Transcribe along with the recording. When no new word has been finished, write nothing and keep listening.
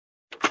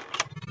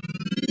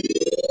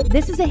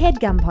This is a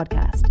HeadGum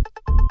podcast.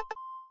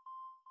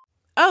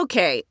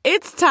 Okay,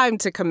 it's time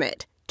to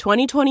commit.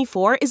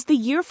 2024 is the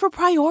year for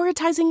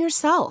prioritizing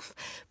yourself.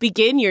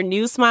 Begin your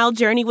new smile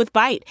journey with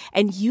Byte,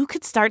 and you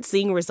could start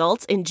seeing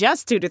results in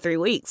just 2 to 3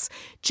 weeks.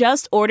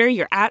 Just order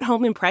your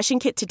at-home impression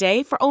kit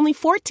today for only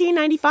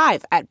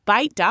 $14.95 at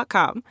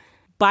Byte.com.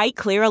 Byte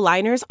Clear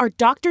aligners are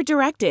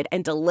doctor-directed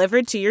and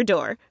delivered to your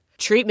door.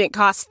 Treatment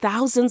costs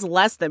thousands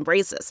less than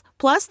braces.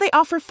 Plus, they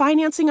offer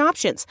financing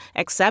options,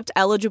 accept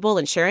eligible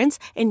insurance,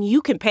 and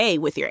you can pay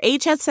with your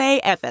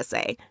HSA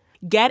FSA.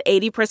 Get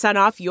 80%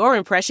 off your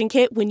impression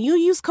kit when you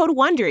use code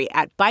WONDERY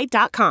at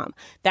Byte.com.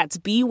 That's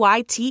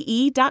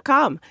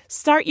BYTE.com.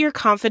 Start your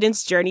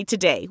confidence journey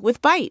today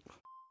with Byte.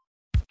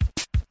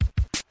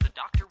 The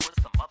doctor was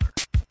the mother.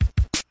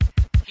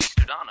 He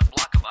stood on a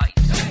block of ice.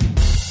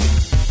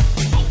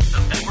 Both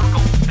of them were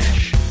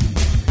goldfish.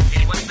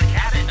 It was the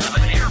cabin of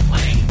an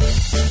airplane.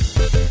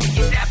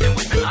 He stabbed him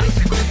with an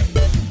icicle.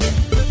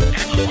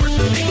 And the horse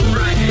was named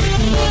Friday.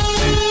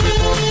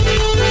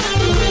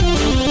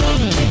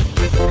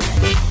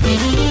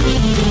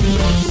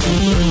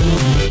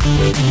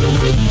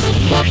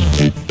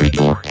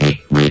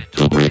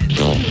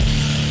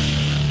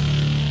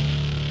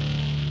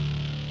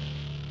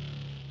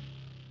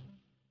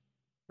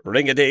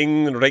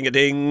 Ring-a-ding,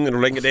 ring-a-ding,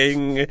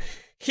 ring-a-ding.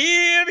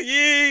 Hear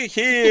ye,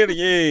 hear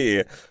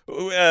ye.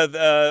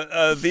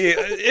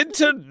 The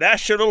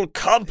international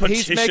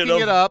competition He's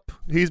making it up.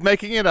 He's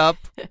making it up.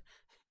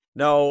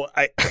 No,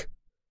 I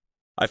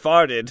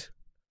farted,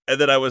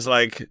 and then I was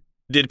like,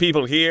 did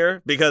people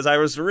hear? Because I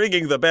was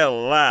ringing the bell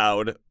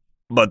loud,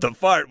 but the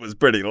fart was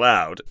pretty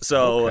loud.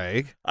 So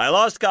Okay. I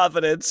lost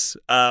confidence.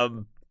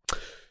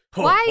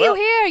 Why are you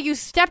here? You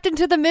stepped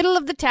into the middle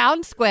of the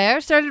town square,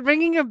 started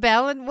ringing your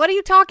bell, and what are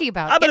you talking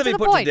about? I'm Get going to be the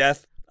put point. to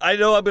death. I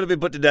know I'm going to be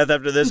put to death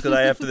after this because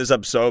after this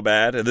I'm so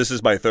bad, and this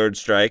is my third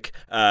strike.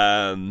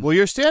 Well,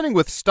 you're standing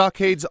with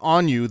stockades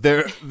on you.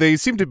 They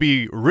seem to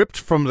be ripped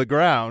from the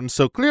ground,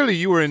 so clearly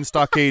you were in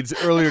stockades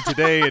earlier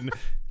today and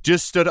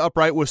just stood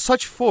upright with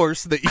such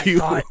force that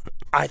you...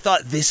 I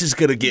thought this is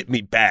going to get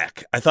me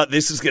back. I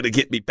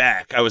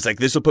was like,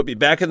 this will put me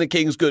back in the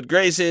king's good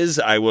graces.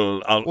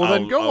 I'll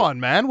then go on,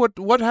 man.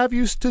 What have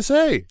you to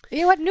say?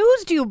 Yeah, what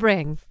news do you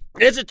bring?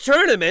 It's a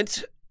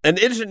tournament, an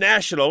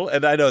international,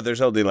 and I know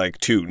there's only like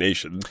 2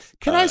 nations.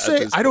 Can I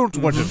say, I don't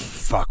want to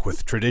fuck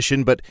with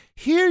tradition, but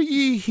hear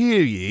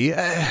ye.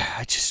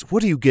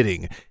 What are you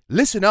getting?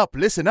 Listen up.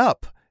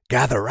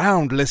 Gather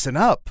round, listen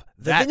up.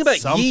 The thing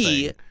about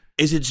ye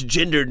is it's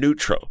gender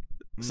neutral.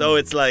 So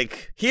it's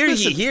like, hear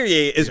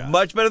ye is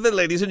much better than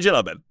ladies and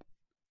gentlemen.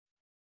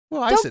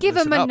 Well, I Don't said give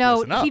him listen a up, note.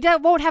 listen up.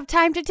 He won't have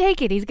time to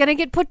take it. He's going to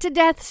get put to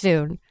death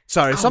soon.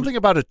 Sorry, something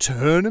about a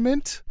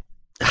tournament?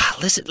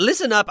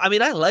 Listen up. I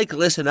mean, I like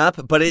listen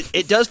up, but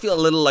it does feel a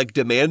little like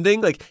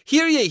demanding. Like,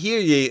 hear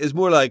ye is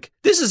more like,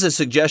 this is a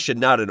suggestion,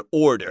 not an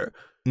order.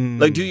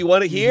 Like, do you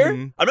want to hear?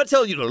 I'm not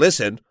telling you to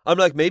listen. I'm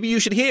like, maybe you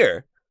should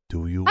hear.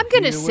 Do you I'm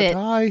going to hear sit.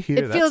 what I hear?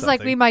 It That's feels like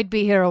something. we might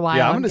be here a while.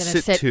 Yeah, I'm I'm gonna going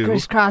to sit too.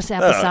 crisscross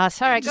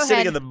applesauce. All right, go Sitting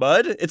ahead. in the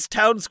mud? It's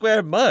town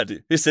square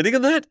mud. You're sitting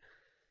in that?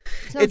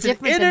 It's no an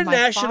different than my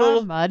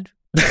international farm mud.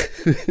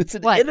 It's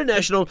an What?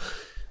 international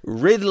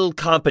riddle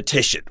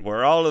competition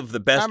where all of the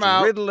best I'm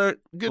out. riddler.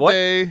 Good What?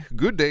 day.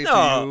 Good day to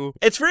No, you.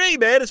 it's free,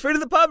 man. It's free to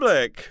the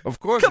public. Of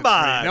course, Come it's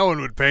free. on. No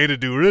one would pay to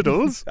do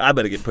riddles. I'm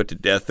gonna get put to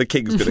death. The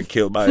king's gonna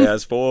kill my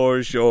ass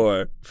for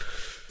sure.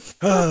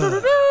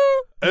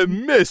 A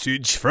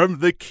message from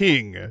the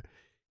king. Any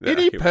here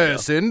we go.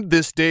 person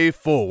this day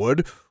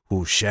forward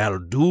who shall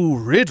do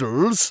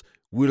riddles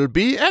will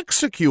be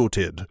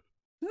executed.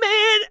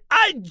 Man,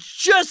 I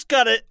just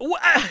gotta.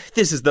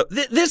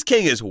 This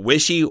king is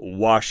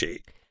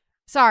wishy-washy.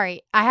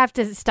 Sorry, I have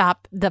to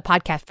stop the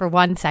podcast for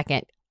 1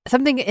 second.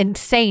 Something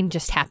insane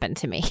just happened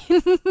to me.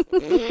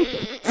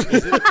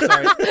 Is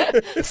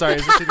it? Sorry,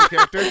 is this in your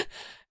character? Aaron,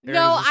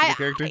 No, is this in your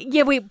character?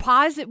 yeah, wait,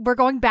 pause. We're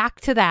going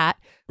back to that.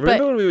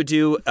 Remember But when we would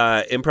do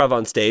improv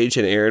on stage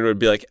and Aaron would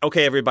be like,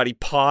 okay, everybody,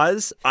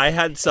 pause. I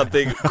had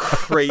something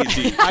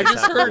crazy.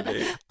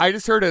 I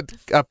just heard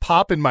a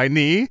pop in my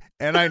knee,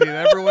 and I need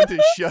everyone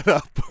to shut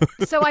up.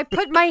 so I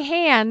put my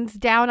hands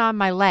down on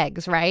my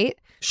legs, right?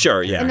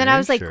 Sure, yeah. And then I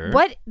was like, sure.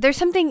 what? There's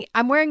something.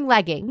 I'm wearing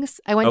leggings.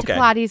 I went to Okay.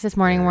 Pilates this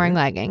morning wearing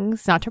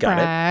leggings, not to Got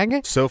it.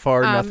 brag. So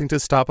far, nothing to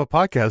stop a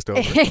podcast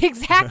over.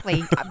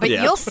 Exactly. But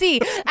Yeah. you'll see.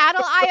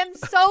 Adel, I am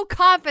so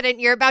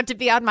confident you're about to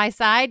be on my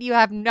side. You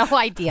have no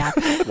idea.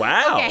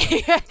 Wow.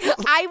 Okay.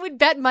 I would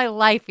bet my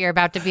life you're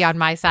about to be on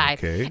my side.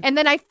 Okay. And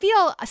then I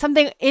feel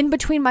something in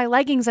between my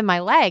leggings and my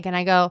leg. And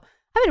I go,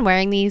 I've been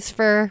wearing these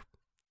for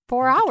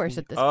 4 hours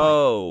at this point.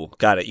 Oh,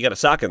 got it. You got a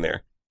sock in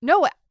there.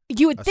 No,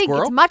 you would A think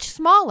squirrel? it's much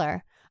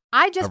smaller.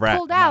 I A just rat,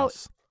 pulled a out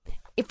mouse.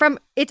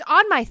 it's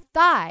on my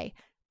thigh.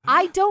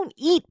 I don't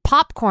eat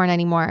popcorn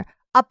anymore.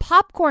 A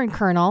popcorn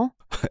kernel.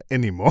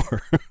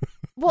 Anymore.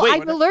 Well, Wait,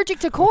 I'm allergic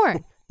to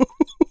corn. I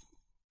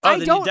then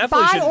you don't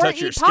definitely buy shouldn't or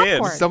touch your eat skin.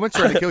 popcorn. Someone's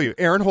trying to kill you.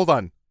 Aaron, hold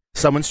on.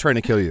 Someone's trying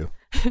to kill you.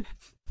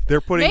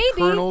 They're putting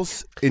Maybe.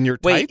 kernels in your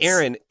Wait,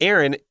 tights?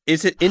 Aaron,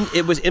 is it in?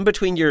 It was in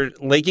between your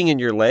legging and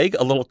your leg,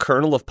 a little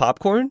kernel of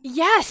popcorn.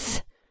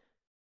 Yes.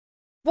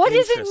 What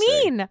does it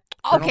Interesting. mean?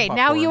 Kernel Okay, now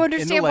popcorn you in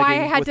understand the why I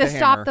legging had with to the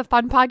stop hammer. the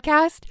fun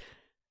podcast.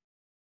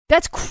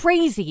 That's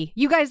crazy.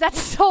 You guys,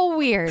 that's so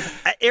weird.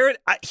 Aaron,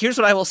 here's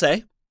what I will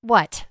say.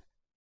 What?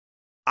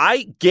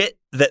 I get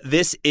that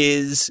this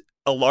is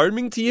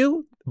alarming to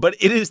you, but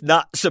it is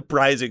not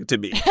surprising to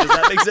me. Does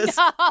that make sense?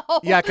 No.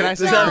 Yeah, can I Does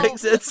say that no. make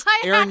sense?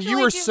 I Aaron, you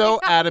actually were do so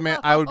not adamant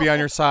I would be on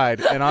your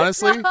side. And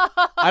honestly,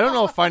 I don't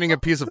know if finding a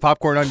piece of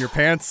popcorn on your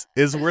pants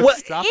is worth What?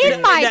 stopping.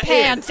 In my Aaron,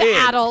 pants,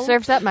 Aaron. Adel.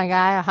 Surf's up, my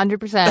guy,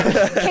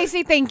 100%.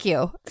 Casey, thank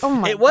you. Oh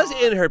my It was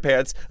God. in her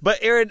pants, but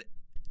Aaron,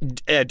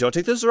 don't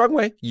take this the wrong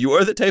way. You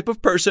are the type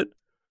of person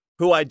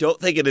who I don't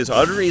think it is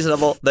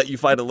unreasonable that you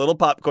find a little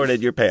popcorn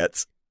in your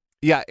pants.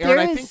 Yeah, Aaron, There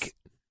I is-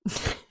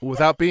 think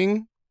without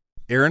being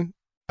Aaron,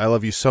 I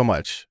love you so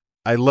much.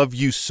 I love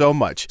you so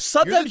much.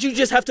 Sometimes you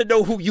just have to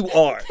know who you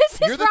are. This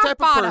is You're the rock type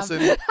bottom. of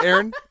person,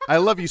 Aaron, I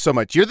love you so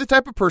much. You're the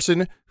type of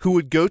person who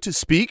would go to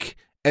speak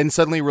and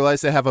suddenly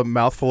realize they have a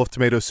mouthful of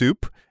tomato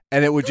soup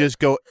and it would just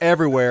go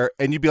everywhere.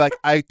 And you'd be like,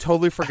 I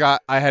totally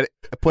forgot I had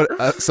put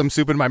some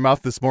soup in my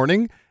mouth this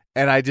morning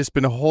and I just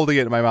been holding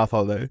it in my mouth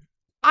all day.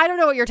 I don't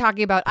know what you're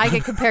talking about. I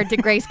get compared to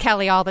Grace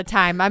Kelly all the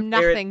time. I'm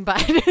nothing but.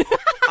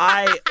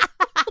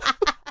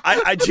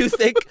 I do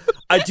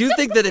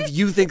think that if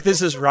you think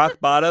this is rock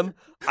bottom,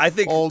 I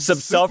think Old some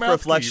soup mouth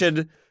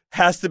self-reflection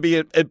has to be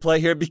in play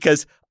here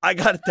because I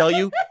got to tell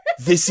you,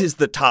 this is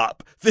the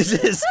top. This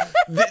is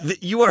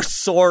you are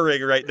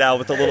soaring right now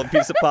with a little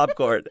piece of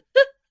popcorn.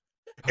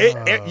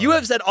 You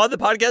have said on the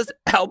podcast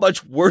how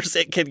much worse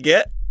it can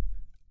get.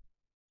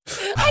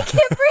 I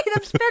can't breathe.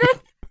 I'm spitting.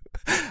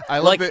 I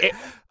love it.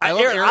 I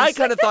love Aaron, I Aaron's-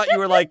 kind of thought you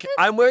were like,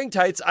 I'm wearing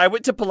tights. I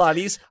went to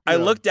Pilates. I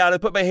looked down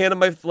and put my hand on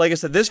my leg. I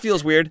said, this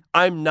feels weird.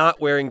 I'm not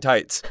wearing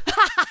tights.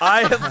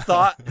 I have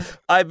thought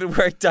I've been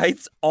wearing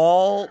tights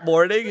all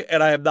morning,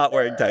 and I am not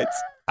wearing tights.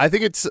 I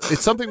think it's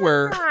something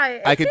where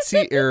I could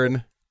see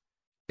Aaron.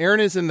 Aaron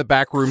is in the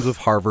back rooms of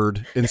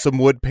Harvard in some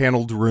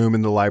wood-paneled room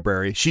in the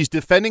library. She's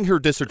defending her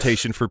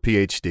dissertation for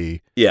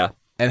PhD. Yeah.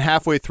 And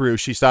halfway through,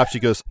 she stops. She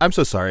goes, "I'm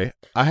so sorry.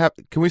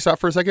 Can we stop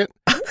for a second?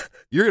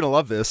 You're gonna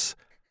love this.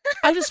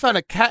 I just found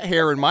a cat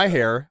hair in my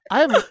hair.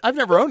 I've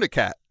never owned a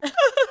cat."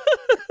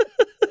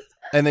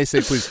 And they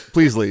say,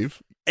 "Please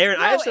leave."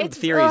 Aaron, I have some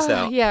theories,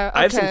 though. yeah,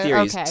 I have some okay,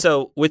 theories. okay.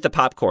 So, with the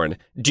popcorn,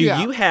 do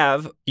Yeah. you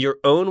have your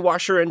own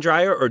washer and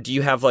dryer, or do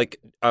you have like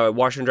a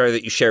washer and dryer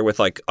that you share with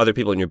like other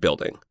people in your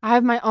building? I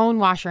have my own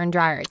washer and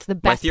dryer. It's the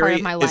best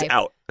theory part of my is life.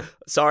 out.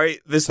 Sorry,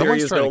 this Someone's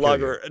theory is trying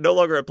to kill no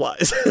longer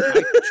applies.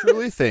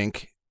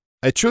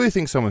 I truly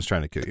think someone's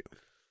trying to kill you.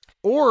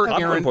 Or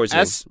Popcorn Aaron,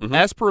 poisoning. as Mhm.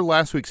 as per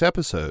last week's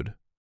episode,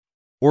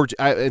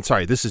 and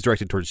sorry, this is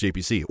directed towards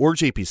JPC or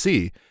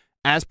JPC.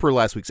 As per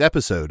last week's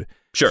episode,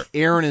 Sure.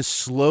 Aaron is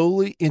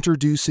slowly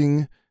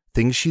introducing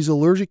things she's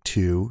allergic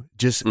to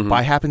just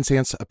by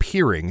happenstance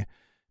appearing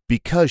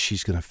because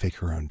she's going to fake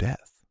her own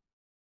death.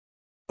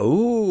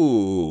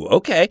 Oh,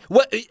 okay.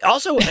 What?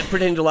 Also,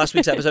 pertaining to last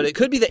week's episode, it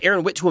could be that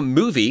Aaron went to a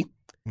movie,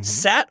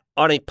 sat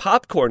on a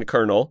popcorn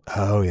kernel,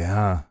 Oh,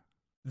 yeah.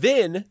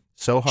 then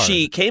So hard.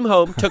 she came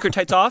home, took her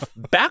tights off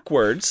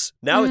backwards.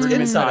 Now it's Mhm.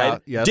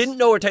 inside. Yes. Didn't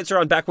know her tights are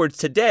on backwards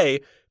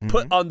today.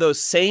 Put on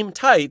those same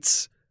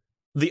tights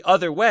the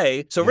other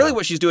way. So really,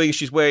 what she's doing is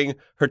she's wearing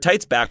her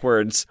tights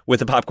backwards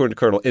with the popcorn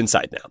kernel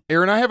inside now.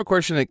 Aaron, I have a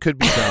question that could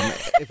be dumb.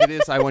 If it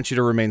is, I want you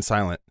to remain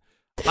silent.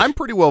 I'm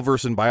pretty well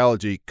versed in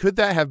biology. Could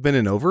that have been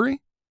an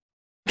ovary?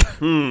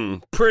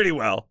 Pretty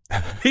well.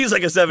 He's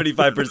like a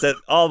 75%,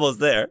 almost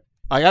there.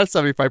 I got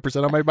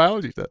 75% on my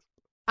biology test.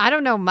 I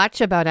don't know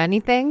much about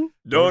anything.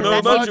 Don't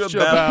know That's much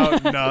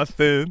about.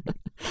 nothing.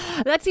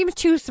 That seems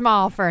too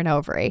small for an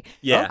ovary.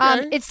 Yeah.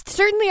 Okay. It's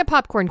certainly a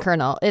popcorn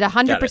kernel. It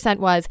 100%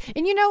 was.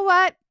 And you know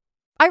what?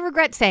 I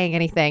regret saying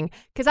anything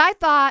because I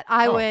thought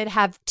I would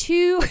have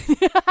two.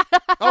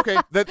 Okay,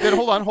 then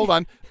hold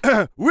on.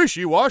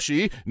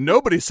 Wishy-washy.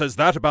 Nobody says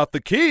that about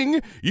the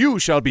king. You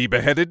shall be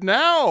beheaded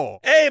now.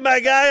 Hey, my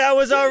guy, I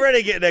was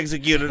already getting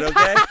executed,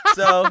 okay?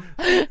 So,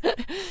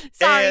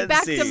 Sorry, and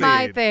back to scene.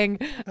 my thing.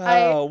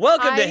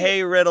 welcome to I-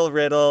 Hey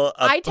Riddle.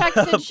 I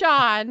texted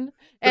Sean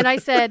and I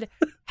said,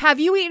 "Have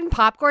you eaten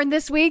popcorn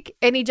this week?"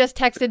 And he just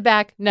texted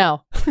back,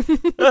 "No."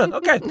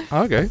 Okay.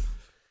 Okay.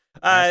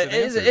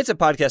 It's a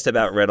podcast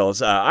about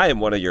riddles. I am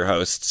one of your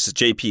hosts,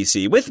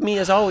 JPC. With me,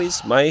 as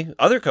always, my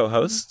other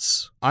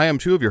co-hosts. I am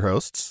two of your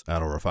hosts,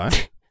 Adel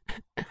Rafai.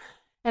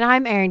 And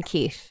I'm Erin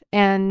Keith.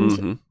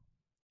 And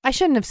I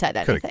shouldn't have said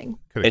Coulda- anything.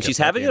 Coulda And kept she's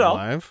that having game it all.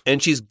 alive.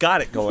 And she's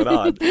got it going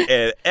on.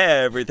 And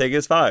everything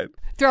is fine.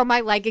 Throw my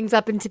leggings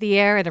up into the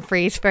air in a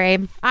freeze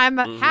frame. I'm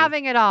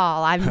having it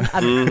all. I'm a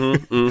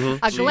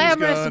glamorous She's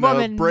gonna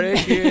woman.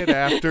 break it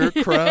after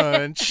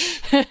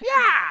crunch.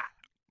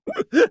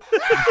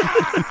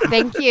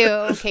 Thank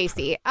you,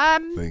 Casey.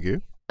 Thank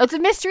you. It's a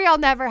mystery I'll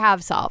never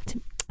have solved.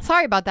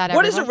 Sorry about that,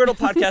 What is a everyone.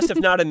 riddle podcast if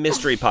not a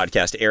mystery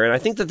podcast, Aaron? I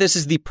think that this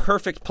is the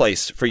perfect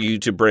place for you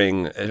to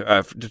bring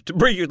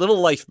your little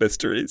life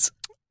mysteries.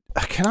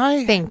 Can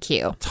I Thank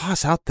you.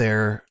 toss out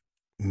there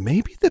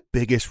maybe the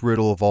biggest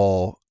riddle of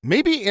all?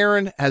 Maybe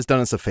Erin has done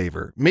us a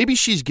favor. Maybe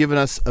she's given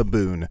us a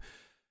boon.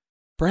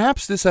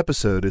 Perhaps this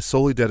episode is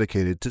solely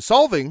dedicated to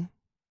solving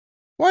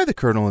why the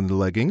Colonel in the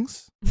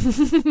leggings,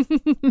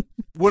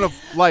 one of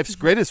life's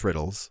greatest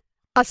riddles.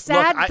 A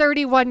sad Look,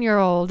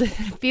 31-year-old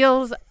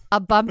feels a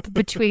bump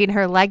between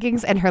her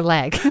leggings and her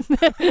leg.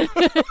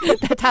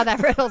 That's how that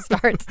riddle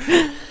starts.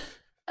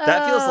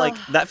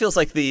 That feels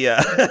like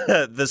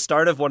the the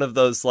start of one of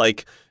those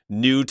like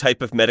new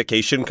type of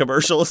medication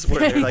commercials where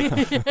they're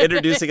like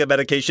introducing a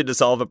medication to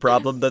solve a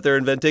problem that they're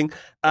inventing.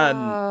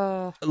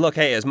 Look,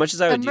 hey, as much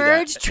as I would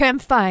Emerge do that,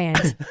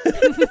 triumphant.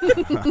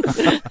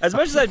 as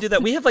much as I do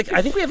that,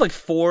 I think we have like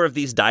 4 of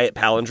these diet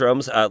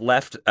palindromes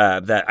left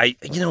that I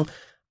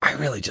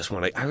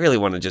really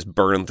want to just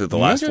burn through the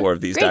last 4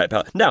 of these diet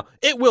palindromes. Now,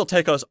 it will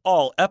take us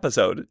all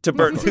episode to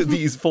burn through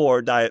these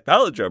 4 diet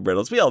palindrome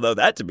riddles. We all know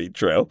that to be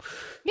true.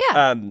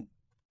 Yeah. And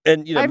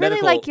I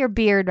really like your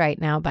beard right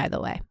now, by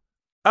the way.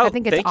 Oh, I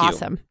think it's thank you.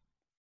 awesome.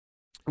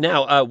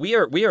 Now, we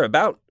are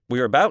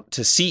about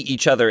to see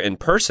each other in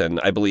person,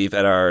 I believe,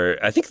 at our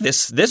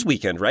this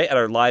weekend, right? At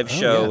our live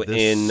show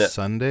in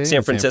Sunday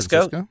San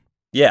Francisco.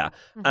 Yeah.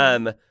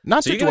 Mm-hmm.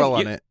 Not so to you're dwell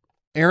gonna- on it.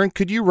 Erin,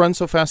 could you run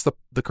so fast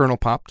the Colonel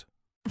popped?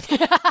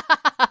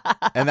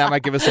 And that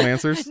might give us some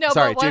answers. No,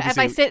 Sorry, but what, if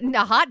I sit in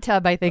a hot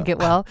tub, I think it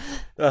will.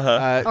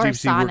 Uh-huh. Or a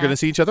JVC, we're sauna. going to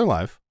see each other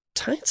live.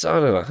 Tights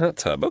on in a hot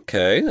tub.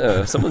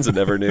 Okay. Someone's a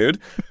never nude.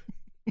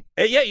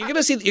 Yeah, you're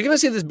gonna see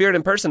this beard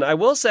in person. I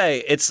will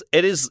say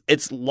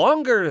it's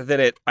longer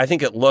than I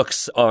think it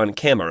looks on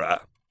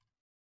camera.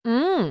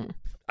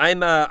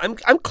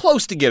 I'm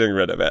close to getting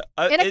rid of it.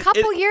 In a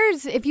couple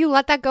years, if you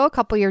let that go a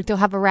couple years, you'll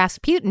have a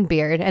Rasputin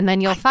beard, and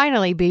then you'll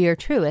finally be your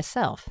truest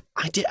self.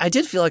 I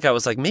did feel like I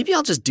was like, maybe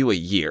I'll just do a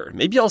year.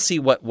 Maybe I'll see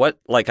what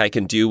like I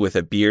can do with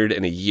a beard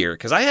in a year,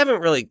 because I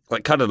haven't really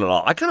like cut it at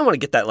all. I kind of want to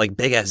get that like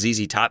big ass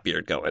ZZ Top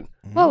beard going.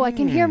 Whoa, I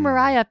can hear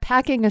Mariah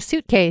packing a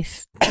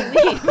suitcase.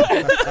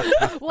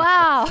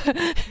 Wow.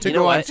 To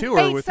go on tour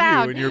Fake with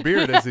sound. you and your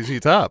beard as ZZ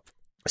Top.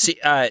 See,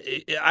 I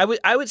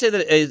would say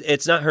that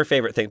it's not her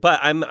favorite thing, but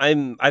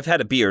I've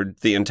had a beard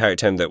the entire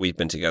time that we've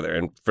been together,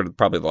 and for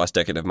probably the last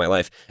decade of my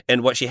life.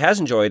 And what she has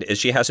enjoyed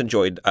is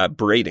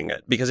braiding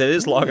it, because it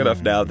is long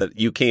enough now that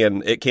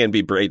it can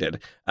be braided.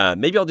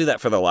 Maybe I'll do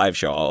that for the live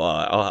show.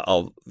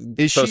 I'll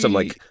throw some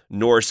like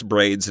Norse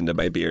braids into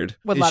my beard.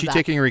 Would Is love she that.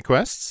 taking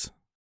requests?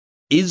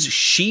 Is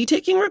she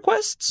taking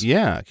requests?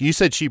 Yeah, you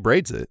said she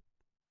braids it.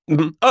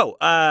 Mhm. Oh,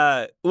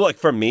 like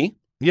from me?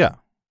 Yeah,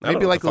 I don't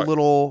maybe know like what the a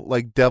little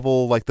like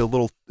devil, like the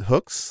little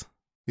hooks.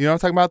 You know what I'm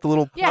talking about? The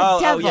little Yeah,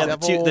 devil. yeah,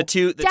 the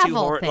two Devil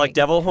horn, thing. like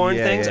devil horn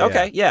Yeah, things. yeah, yeah.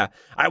 Okay, yeah.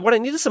 What I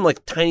need is some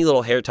like tiny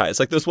little hair ties,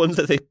 like those ones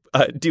that they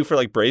do for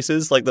like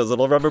braces, like those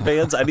little rubber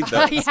bands. I need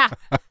those. Yeah.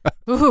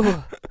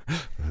 Ooh.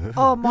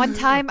 Oh, one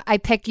time I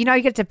picked, you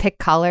get to pick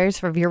colors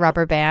for your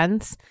rubber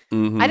bands.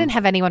 Mhm. I didn't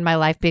have anyone in my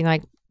life being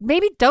like,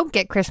 maybe don't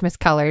get Christmas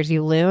colors,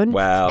 you loon.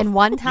 Wow. And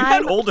one You time,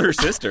 had older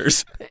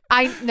sisters.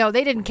 no,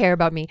 they didn't care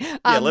about me.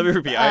 Yeah, let me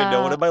repeat. I had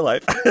no one in my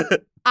life.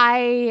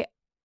 I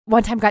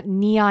one time got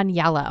neon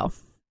yellow.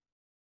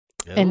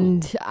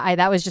 And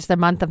that was just a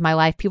month of my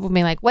life. People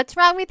being like, what's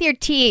wrong with your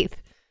teeth?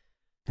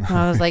 And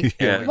I was like,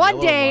 Yeah. one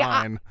Yellow day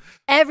line.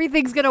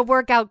 everything's going to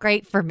work out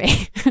great for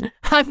me.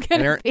 I'm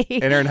going to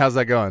be. And Erin, how's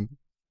that going?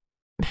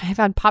 I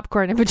found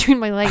popcorn in between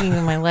my leggings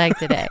and my leg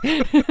today.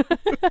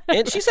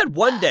 And she said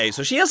one day,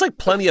 so she has like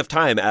plenty of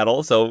time,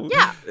 Adel. So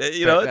Yeah.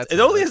 That's it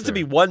only has fair. to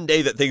be one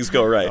day that things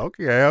go right.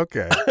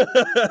 Okay. All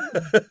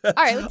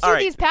right, let's do All right.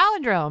 these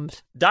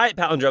palindromes. Diet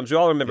palindromes. We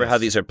all remember how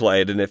these are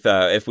played, and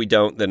if we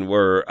don't, then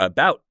we're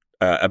about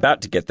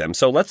to get them.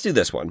 So let's do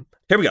this one.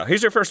 Here we go.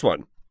 Here's your first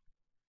one.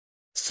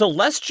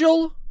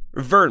 Celestial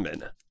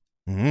vermin.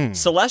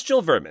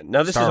 Celestial vermin.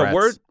 Now this Star is a rats.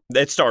 word.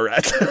 It's star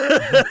rats.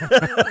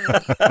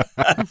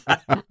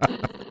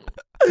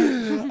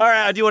 All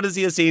right. Do you want to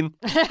see a scene?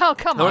 Oh,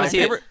 come I wanna on.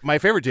 see it. My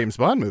favorite James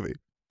Bond movie.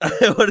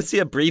 I want to see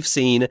a brief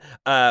scene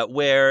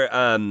where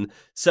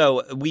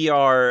so we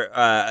are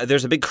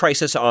there's a big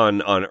crisis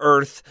on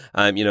Earth,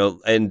 and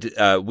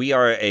we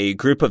are a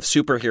group of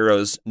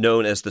superheroes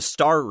known as the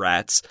Star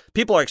Rats.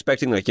 People are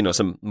expecting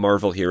some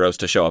Marvel heroes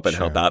to show up and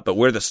help out, but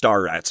we're the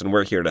Star Rats and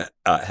we're here to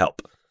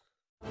help.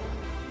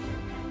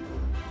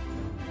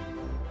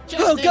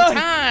 Just in God.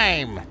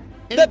 time.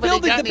 The Anybody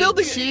building- got the any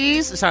building-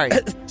 Cheese.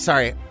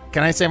 Sorry.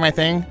 Can I say my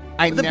thing?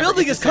 The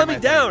building is coming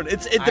down.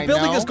 The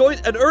building is going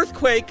an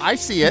earthquake. I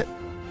see it.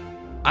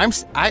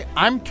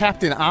 I'm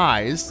Captain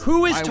Eyes.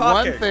 Who is My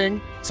talking? One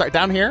thing. Sorry,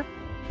 down here.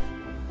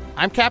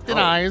 I'm Captain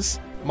Eyes.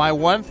 My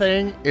one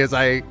thing is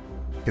I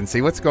can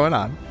see what's going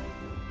on.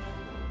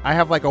 I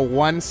have like a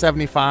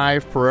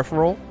 175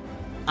 peripheral.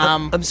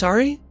 I'm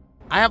sorry.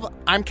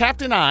 I'm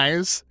Captain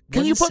Eyes.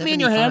 Can you put me in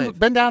your 175? hand?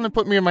 Bend down and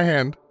put me in my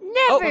hand.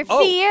 Never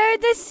Oh. fear,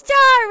 the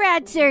Star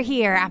Rats are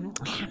here.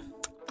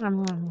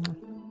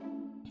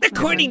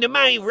 According to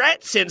my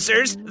rat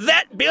sensors,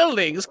 that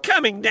building's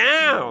coming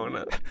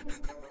down.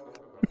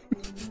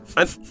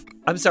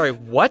 I'm sorry.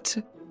 What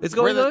is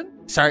going on?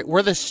 Sorry,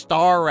 we're the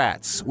Star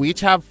Rats. We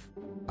each have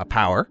a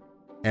power,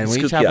 and we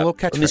Scoop each have you a up. little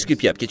catchphrase. Let me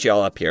scoop you up. Get you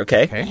all up here,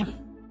 okay? Okay.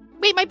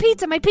 Wait, my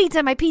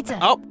pizza.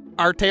 Oh,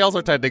 our tails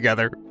are tied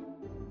together.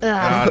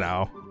 Ugh. Oh,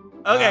 no.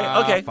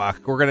 Okay.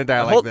 Fuck, we're going to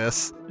die like Hold-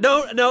 this.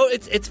 No,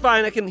 it's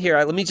fine. I can hear.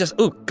 Let me just.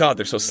 Oh God,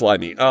 they're so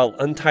slimy. I'll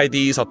untie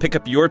these. I'll pick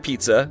up your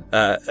pizza.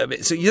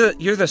 So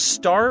you're the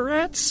Star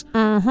Rats?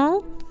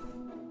 Mm-hmm.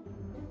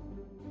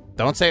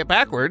 Don't say it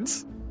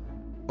backwards,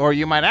 or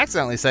you might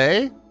accidentally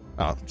say,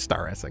 oh,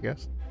 Star Rats, I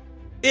guess.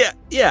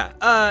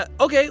 Yeah.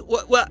 Okay.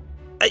 Well.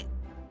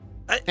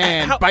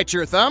 And how- bite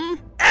your thumb.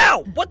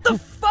 Ow! What the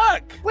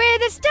fuck? We're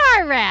the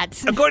Star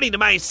Rats. According to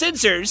my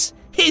sensors,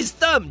 his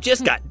thumb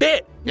just got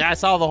bit. Yeah, I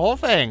saw the whole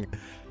thing.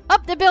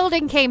 Up the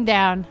building came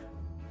down.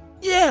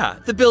 Yeah,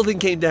 the building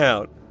came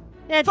down.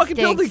 That Fucking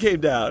stinks. building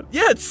came down.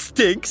 Yeah, it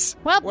stinks.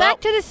 Well,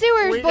 back to the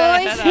sewers, we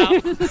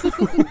gotta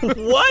boys.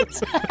 What?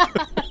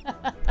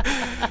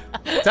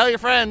 Tell your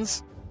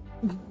friends.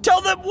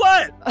 Tell them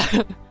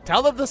what?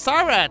 Tell them the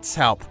Star Rats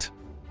helped.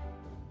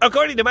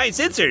 According to my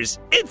sensors,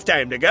 it's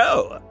time to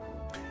go.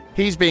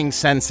 He's being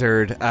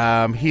censored.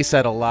 He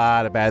said a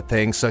lot of bad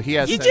things, so he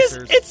has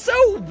censors. It's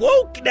so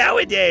woke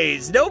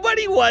nowadays.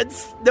 Nobody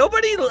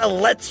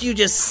lets you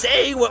just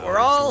say what we're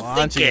all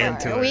launching thinking.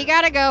 into it. We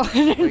gotta go.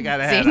 We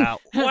gotta head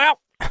out.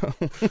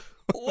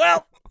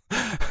 Well.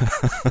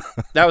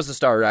 That was the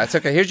Star Rats.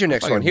 Okay, here's your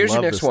next one. Here's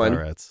your next one.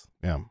 Rats.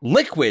 Yeah.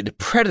 Liquid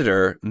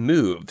predator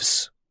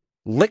moves.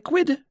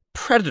 Liquid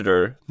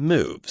predator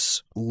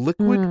moves.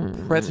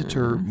 Liquid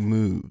predator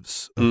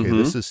moves. Okay,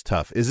 this is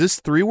tough. Is this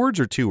 3 words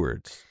or 2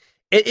 words?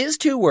 It is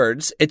 2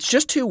 words. It's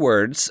just 2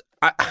 words.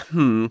 I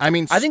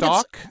mean, I think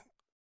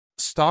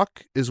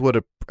stalk is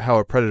how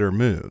a predator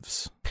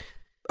moves.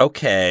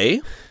 Okay.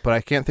 But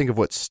I can't think of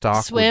what stalk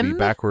would Swim? be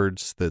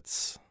backwards.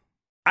 That's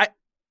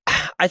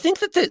I think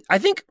that I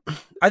think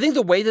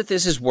the way that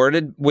this is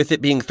worded with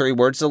it being 3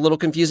 words is a little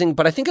confusing,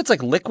 but I think it's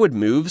like liquid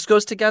moves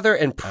goes together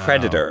and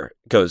predator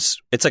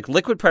goes. It's like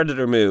liquid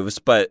predator moves,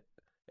 but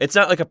it's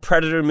not like a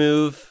predator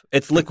move.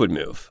 It's liquid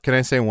move. Can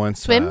I say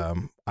once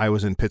Swim? I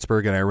was in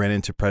Pittsburgh and I ran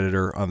into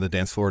Predator on the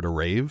dance floor at a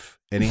rave,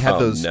 and he had Oh,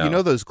 those, no. you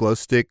know, those glow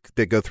stick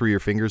that go through your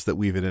fingers that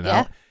weave in and Yeah.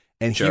 out.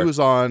 And Sure. he was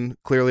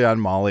clearly on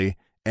Molly,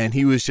 and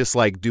he was just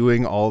like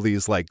doing all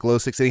these like glow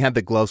sticks, and he had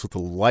the gloves with the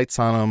lights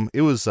on them.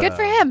 It was Good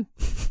for him.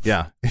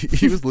 Yeah,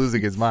 he was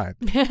losing his mind.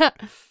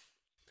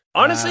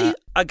 Honestly,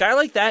 a guy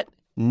like that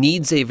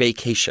needs a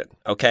vacation.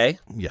 Okay,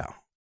 Yeah,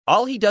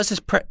 all he does is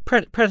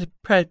predator.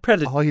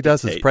 all he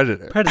does is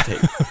Predator.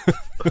 Predatate.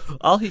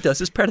 All he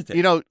does is predatate.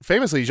 You know,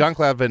 famously,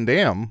 Jean-Claude Van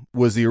Damme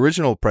was the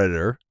original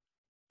Predator,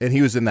 and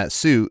he was in that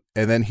suit,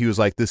 and then he was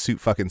like, this suit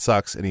fucking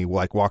sucks, and he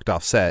like walked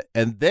off set.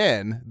 And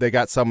then they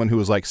got someone who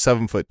was like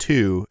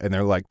 7'2", and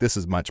they're like, this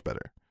is much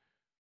better.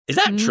 Is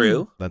that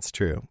true? That's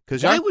true.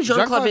 Because Why would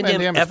Jean-Claude Van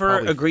Damme ever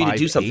agree to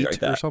do something like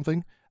that? or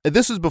something?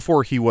 This was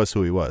before he was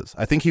who he was.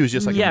 I think he was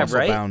just like a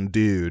muscle-bound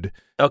dude.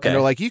 Okay. And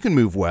they're like, you can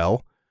move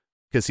well,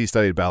 because he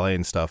studied ballet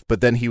and stuff.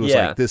 But then he was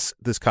like, this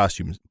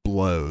costume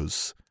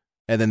blows.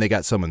 And then they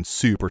got someone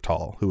super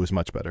tall who was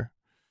much better.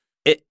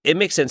 It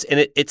makes sense,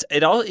 and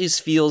it always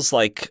feels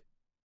like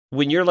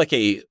when you're like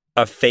a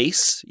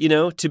face, you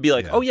know, to be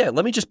like, oh yeah,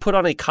 let me just put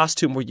on a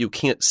costume where you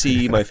can't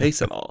see my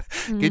face at all.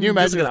 Can you Feels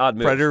imagine like if an odd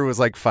move. Predator was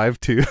like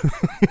 5'2",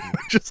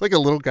 just like a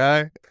little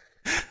guy?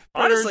 Predator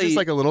Honestly, just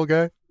like a little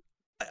guy.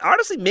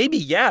 Honestly, maybe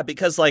yeah,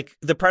 because like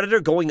the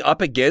Predator going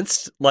up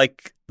against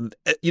like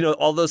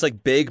all those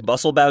like big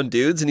muscle bound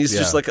dudes, and he's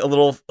just like a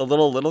little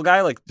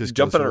guy like Just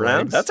jumping goes for around.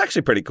 legs. That's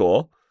actually pretty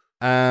cool.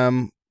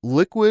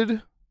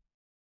 Liquid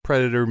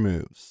Predator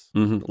moves.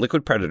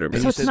 Liquid Predator And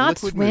moves. So you it's said not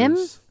liquid swim?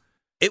 moves.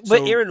 But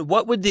so- Aaron,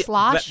 what would the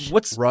Slosh?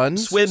 what's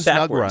Runs, swim snug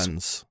backwards?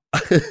 runs.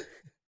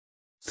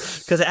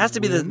 Because it has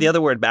to be the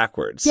other word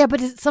backwards. Yeah,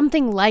 but it's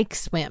something like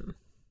swim.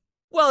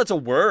 Well, it's a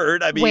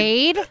word. I mean,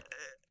 Wade?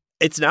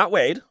 it's not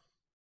Wade.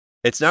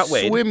 It's not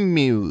Wade. Swim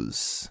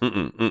muse.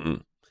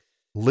 Mm-mm.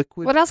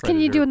 Liquid. What else can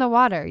you do Predator in the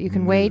water? You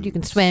can wade, you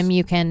can moves. swim,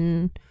 you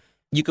can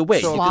You could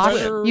wait. So You slosh,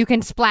 could swim. you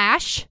can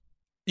splash.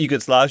 You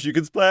could slosh. You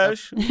could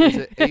splash. Is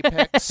it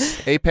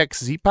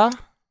Apex Zipa?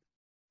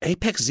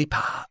 Apex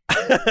Zipa.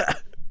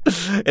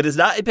 It is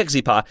not Apex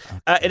Zipa.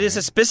 It is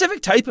a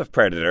specific type of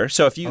predator.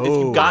 So if you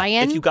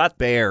Lion? got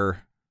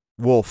Bear,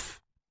 wolf,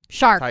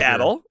 Shark, Tiger.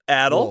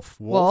 Addle.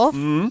 wolf,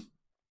 Mm.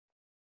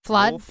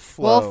 flood, Wolf,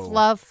 wolf, flow.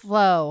 love,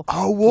 flow.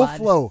 Oh, Wolf Flood.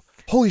 Flow.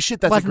 Holy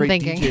shit, that's Wasn't a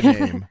great thinking. DJ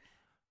name.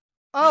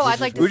 Oh, I'd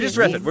like to We're see just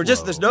Wolf.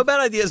 riffing. There's no bad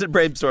ideas in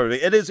brainstorming.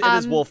 It is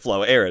Wolf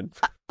Flow. Aaron.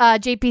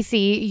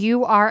 JPC,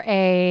 you are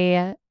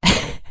a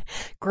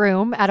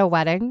groom at a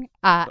wedding.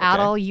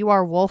 Adel, you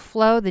are Wolf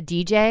Flow, the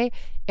DJ.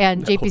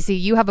 And JPC,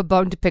 you have a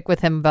bone to pick with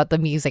him about the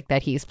music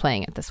that he's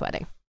playing at this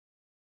wedding.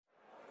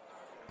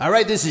 All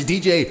right, this is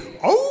DJ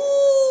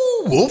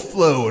Wolf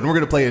Flow, and we're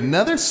going to play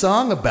another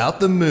song about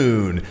the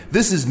moon.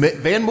 This is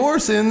Van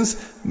Morrison's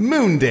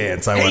Moon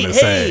Dance, I want to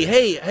say.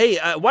 Hey,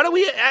 why don't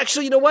we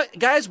actually, you know what,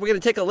 guys, we're going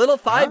to take a little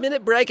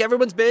 5-minute break.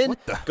 Everyone's been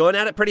going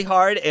at it pretty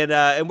hard,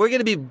 and we're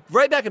going to be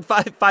right back in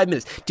five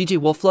minutes. DJ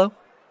Wolf Flow?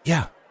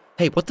 Yeah.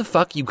 Hey, what the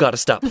fuck? You got to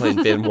stop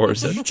playing Van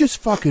Morrison. You just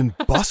fucking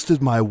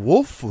busted my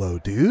Wolf Flow,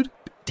 dude.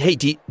 Hey,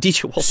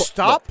 DJ Wolf.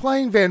 Stop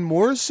playing Van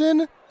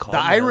Morrison? Calm The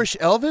down. Irish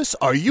Elvis?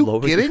 Are you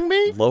kidding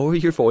me? Lower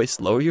your voice.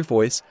 Lower your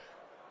voice.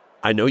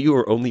 I know you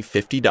are only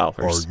 $50.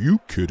 Are you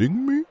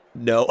kidding me?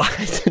 No,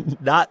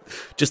 not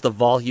just the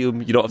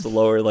volume. You don't have to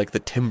lower like the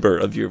timbre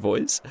of your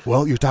voice.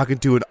 Well, you're talking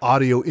to an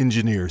audio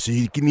engineer, so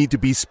you need to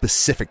be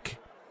specific.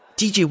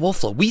 DJ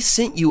Wolflow, we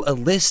sent you a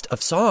list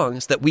of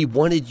songs that we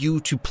wanted you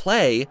to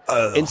play,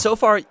 and so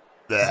far,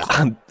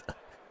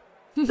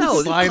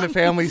 no, Sly and the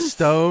Family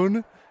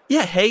Stone.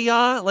 yeah, hey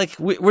ya, like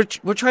we're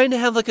trying to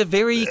have like a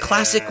very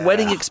classic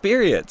wedding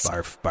experience.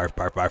 Barf, barf,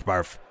 barf, barf,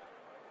 barf.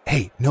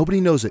 Hey,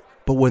 nobody knows it,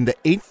 but when the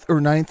 8th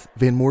or 9th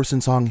Van Morrison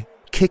song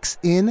kicks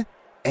in,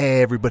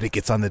 everybody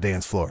gets on the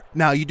dance floor.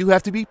 Now, you do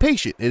have to be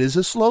patient. It is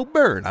a slow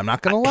burn. I'm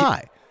not going to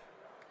lie.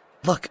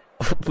 Look,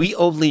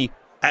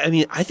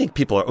 I think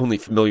people are only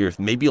familiar with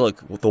maybe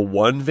like the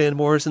one Van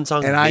Morrison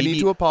song. And maybe. I need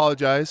to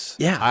apologize.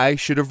 Yeah. I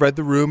should have read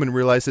the room and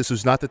realized this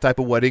was not the type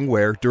of wedding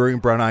where during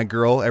Brown Eye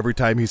Girl, every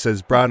time he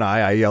says brown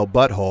eye, I yell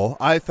butthole.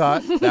 I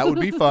thought that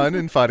would be fun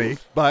and funny,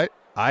 but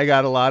I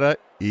got a lot of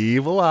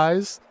evil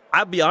eyes.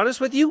 I'll be honest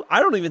with you,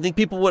 I don't even think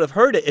people would have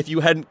heard it if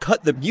you hadn't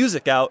cut the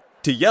music out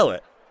to yell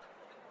it.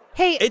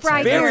 Hey, It's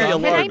Ryder, very can I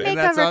alarming. make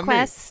That's a on me.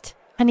 request?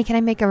 Honey, can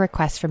I make a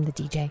request from the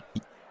DJ?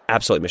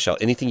 Absolutely, Michelle.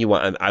 Anything you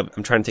want. I'm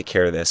trying to take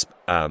care of this.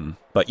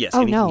 But yes,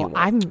 Oh anything you no, want.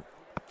 I'm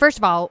first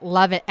of all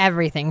love it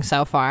everything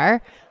so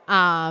far.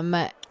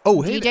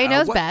 Oh, hey, DJ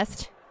knows what,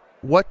 best.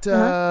 What,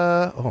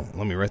 oh,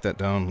 let me write that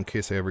down in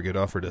case I ever get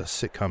offered a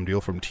sitcom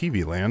deal from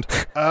TV Land.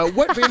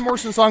 What Van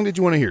Morrison song did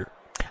you want to hear?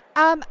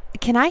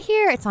 Can I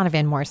hear? It's not a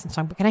Van Morrison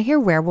song, but can I hear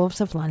 "Werewolves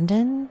of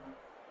London"?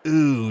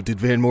 Ooh, did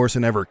Van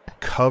Morrison ever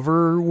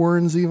cover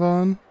Warren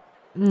Zevon?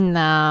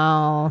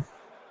 No,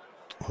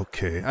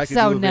 Okay, I could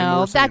So do a Van no,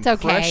 Morrison that's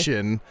okay.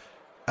 impression.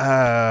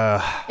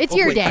 it's Oh,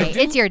 your wait, I day. do-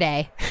 It's your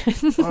day.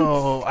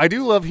 Oh, I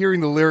do love hearing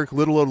the lyric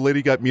 "Little old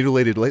lady got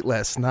mutilated late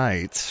last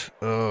night."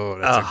 Oh,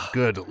 that's a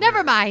good lyric.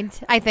 Never mind.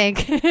 I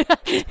think.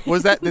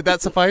 Did that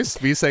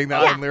suffice? Me saying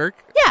that Yeah. on lyric?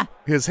 Yeah,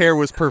 His hair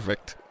was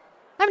perfect.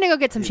 I'm gonna go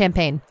get some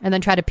champagne and then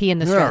try to pee in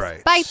the All stress.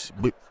 right. Bye.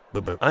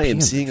 I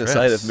am seeing a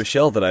side of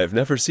Michelle that I have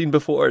never seen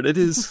before, and it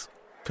is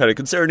kind of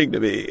concerning to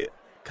me.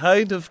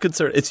 Kind of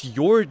concern. It's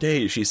your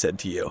day, she said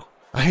to you.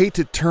 I hate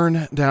to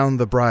turn down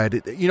the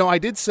bride. You know, I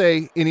did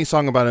say any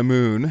song about a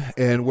moon,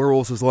 and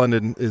Werewolves of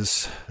London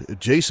is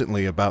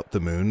adjacently about the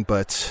moon,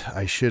 but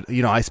I should,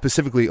 I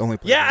specifically only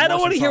play Yeah, I don't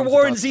want to hear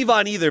Warren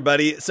Zevon either,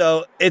 buddy.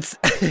 So it's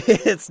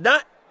it's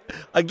not.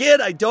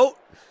 Again, I don't.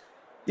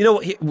 You know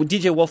what,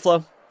 DJ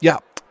Wolflow? Yeah.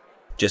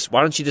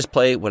 Why don't you just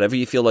play whatever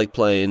you feel like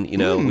playing?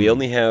 We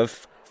only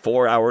have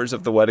 4 hours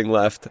of the wedding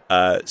left,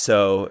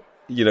 so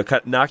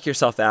knock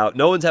yourself out.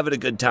 No one's having a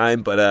good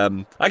time, but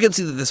I can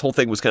see that this whole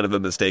thing was kind of a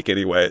mistake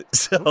anyway.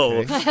 So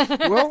Okay.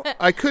 Well,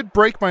 I could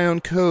break my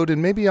own code,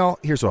 and maybe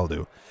here's what I'll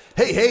do.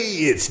 Hey,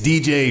 it's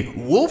DJ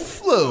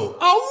Wolflow.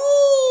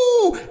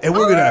 Oh! And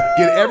we're going to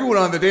get everyone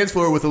on the dance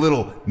floor with a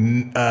little,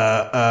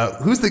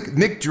 who's the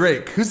Nick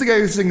Drake? Who's the guy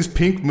who sings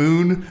Pink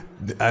Moon?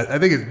 I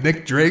think it's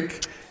Nick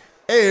Drake.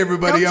 Hey,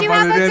 everybody, Don't you up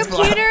on have the a dance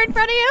floor. computer in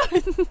front of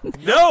you?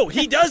 no,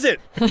 he doesn't.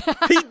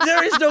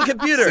 There is no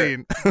computer.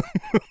 Scene.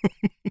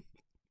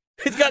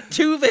 He's got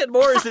 2 Van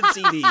Morrison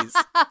CDs. Is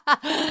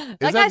That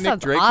guy that Nick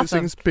sounds Drake who awesome.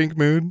 sings Pink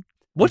Moon?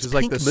 What's Which is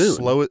Pink like the Moon?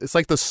 slowest. It's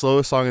like the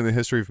slowest song in the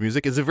history of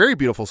music. It's a very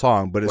beautiful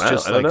song, but it's Wow,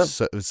 just I don't like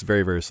know. it's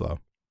very, very slow.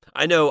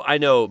 I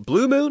know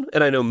Blue Moon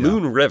and I know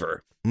Moon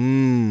River. Do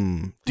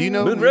you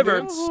know Moon River.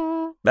 Dance?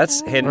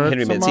 That's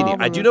Henry Mancini.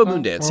 I do know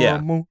Moondance,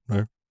 yeah.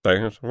 I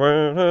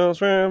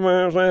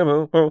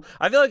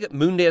feel like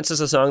Moondance is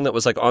a song that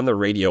was like on the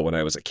radio when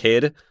I was a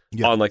kid,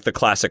 Yeah. on like the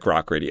classic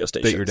rock radio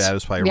stations. That your dad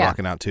was probably Yeah.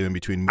 rocking out to in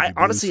between. movie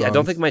Honestly, blues I don't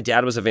songs. think my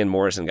dad was a Van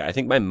Morrison guy. I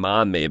think my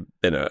mom may have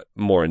been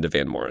more into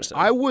Van Morrison.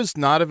 I was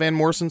not a Van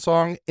Morrison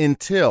song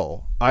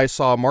until I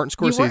saw Martin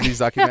You were- Scorsese's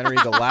documentary,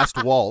 The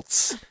Last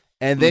Waltz,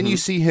 and then you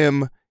see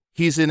him.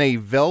 He's in a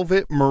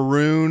velvet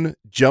maroon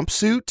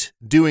jumpsuit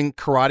doing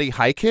karate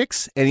high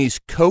kicks, and he's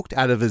coked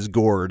out of his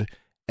gourd.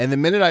 And the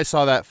minute I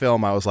saw that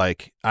film, I was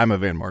like, I'm a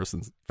Van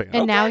Morrison fan.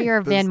 And now Okay. you're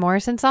a Van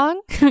Morrison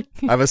song?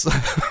 I was.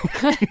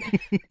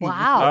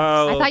 Wow.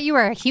 Oh. I thought you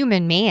were a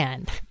human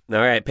man. All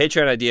right,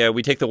 Patreon idea.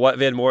 We take the What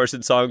Van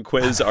Morrison song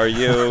quiz. Are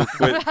you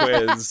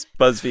quiz?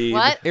 BuzzFeed.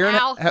 What? Aaron,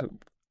 Ow.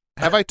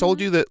 have I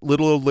told you that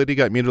Little Old Lady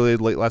Got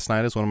Mutilated Late Last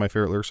Night is one of my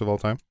favorite lyrics of all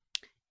time?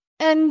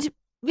 And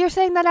you're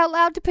saying that out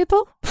loud to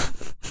people?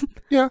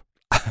 Yeah.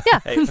 Yeah.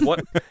 Hey, one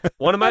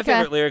of my Okay.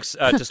 favorite lyrics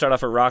to start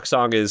off a rock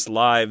song is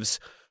Lives.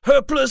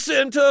 Her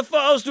placenta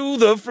falls to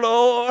the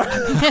floor.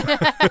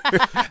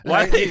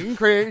 Lightning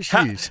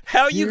How,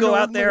 how you go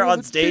out there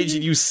on stage and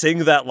and you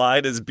sing that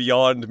line is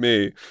beyond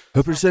me.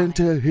 Her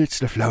placenta hits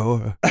the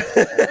floor.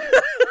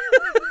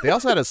 They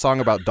also had a song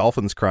about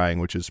dolphins crying,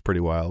 which is pretty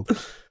wild.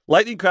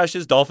 Lightning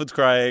crashes, dolphins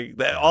crying.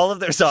 All of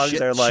their songs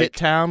are like Shit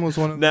Town was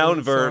one of noun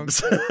those verbs.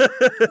 songs.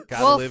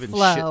 Gotta Wolf live in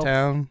Flow. Shit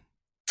Town.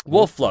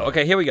 Wolf Flow.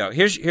 Okay, here we go.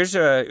 Here's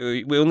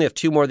we only have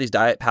 2 more of these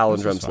diet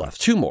palindromes fine.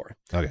 left. 2 more.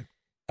 Okay.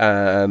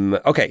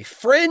 Okay,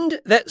 friend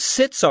that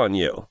sits on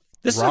you.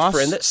 This is a Ross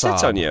friend that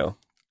sits Saab. on you.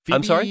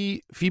 I'm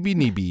sorry? Phoebe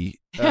Nebe.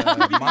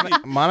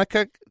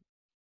 Monica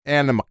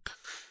Animak.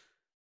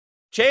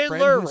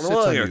 Chandler. Friend who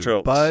sits on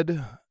you.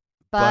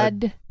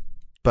 Bud.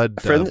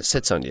 A friend that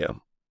sits on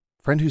you.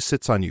 Friend who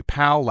sits on you.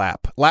 Pal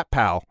lap. Lap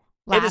pal.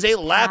 It is a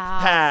lap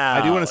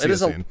pal. I do want to see this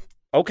scene.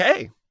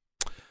 Okay.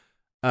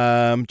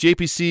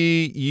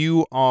 JPC,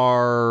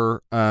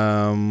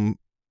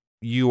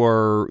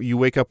 you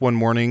wake up one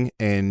morning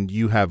and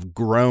you have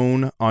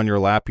grown on your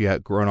lap. You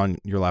have grown on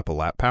your lap a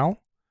lap pal.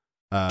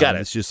 Got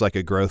it. It's just like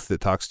a growth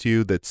that talks to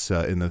you that's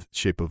in the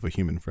shape of a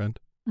human friend.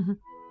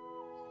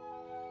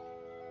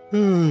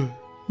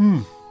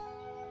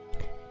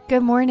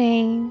 Good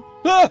morning.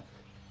 Ah!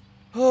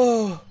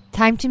 Oh.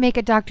 Time to make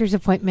a doctor's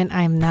appointment.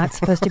 I'm not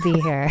supposed to be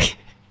here.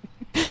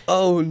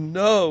 Oh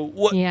no.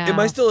 What? Yeah. Am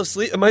I still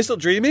asleep? Am I still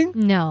dreaming?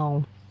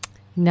 No.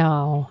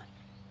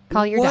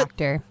 Call your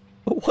doctor.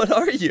 What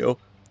are you?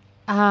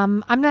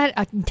 I'm not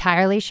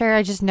entirely sure.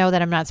 I just know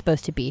that I'm not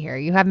supposed to be here.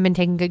 You haven't been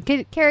taking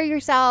good care of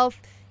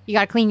yourself. You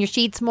got to clean your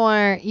sheets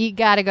more. You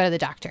got to go to the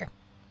doctor.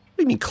 What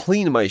do you mean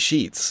clean my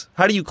sheets?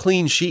 How do you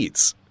clean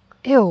sheets?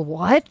 Ew,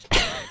 what?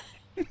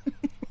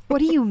 What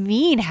do you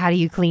mean? How do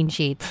you clean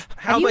sheets?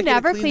 How Have am you I gonna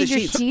never clean cleaned the your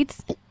sheets?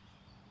 sheets?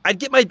 I'd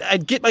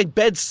get my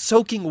bed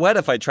soaking wet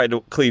if I tried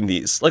to clean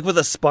these, like with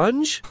a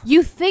sponge.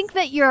 You think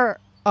that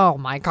oh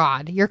my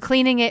God, you're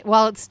cleaning it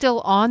while it's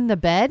still on the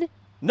bed?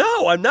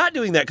 No, I'm not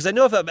doing that because I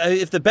know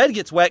if the bed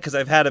gets wet, because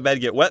I've had a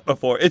bed get wet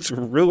before, it's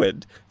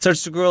ruined. It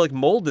starts to grow like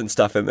mold and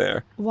stuff in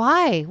there.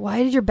 Why?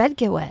 Why did your bed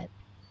get wet?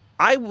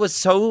 I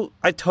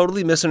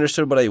totally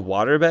misunderstood what a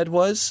waterbed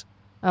was.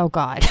 Oh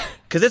God.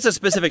 Because it's a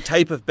specific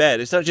type of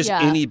bed. It's not just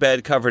any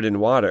bed covered in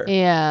water.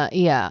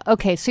 Yeah.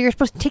 Okay, so you're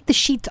supposed to take the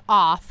sheets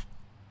off,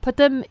 put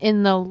them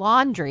in the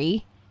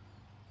laundry.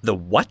 The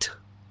what?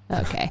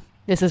 Okay,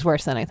 this is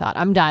worse than I thought.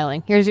 I'm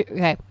dialing.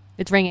 Okay,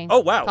 it's ringing. Oh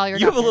wow, Call your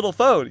you have a doctor. little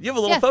phone. You have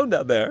a little phone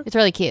down there. It's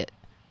really cute.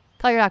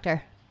 Call your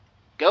doctor.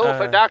 Go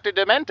for Dr.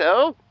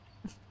 Demento.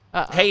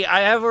 Hey,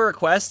 I have a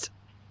request.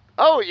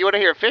 Oh, you want to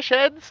hear fish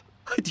heads?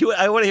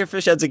 I want to hear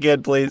fish heads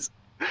again, please.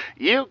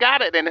 You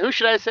got it. And who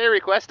should I say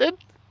requested?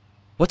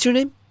 What's your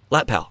name?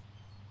 Lap Pal.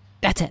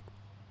 That's it.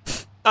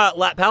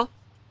 Lap Pal?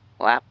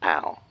 Lap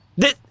Pal.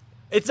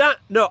 It's not.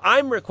 No,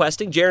 I'm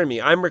requesting. Jeremy,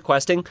 I'm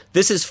requesting.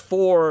 This is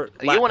for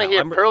Lap You want to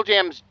Pal. hear Pearl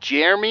Jam's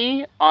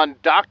Jeremy on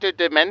Dr.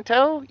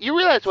 Demento? You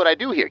realize what I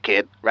do here,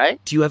 kid, right?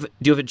 Do you have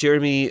a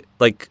Jeremy,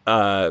 like,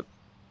 parody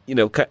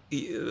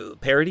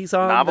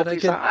song? Novelty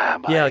that I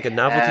song? could, yeah, like a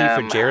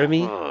novelty for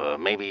Jeremy?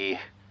 Maybe.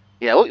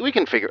 Yeah, we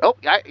can figure. Oh,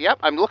 yep.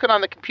 I'm looking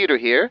on the computer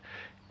here.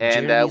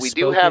 And Jeremy we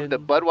do have spoken. the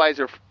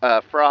Budweiser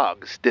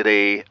Frogs did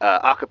a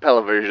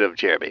acapella version of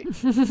Jeremy.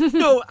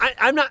 No,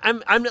 I'm not.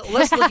 I'm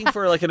less looking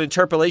for like an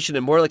interpolation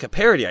and more like a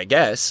parody, I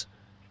guess.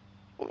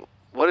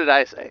 What did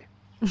I say?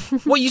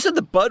 Well, you said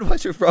the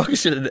Budweiser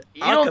Frogs did an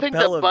You don't think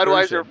the acapella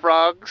Budweiser version.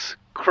 Frogs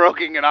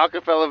croaking an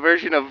acapella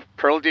version of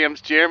Pearl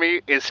Jam's Jeremy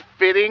is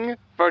fitting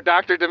for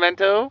Dr.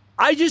 Demento?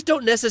 I just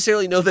don't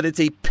necessarily know that it's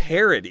a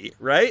parody,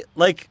 right?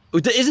 Like,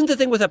 isn't the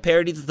thing with a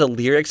parody that the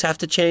lyrics have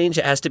to change?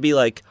 It has to be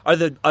like, are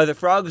the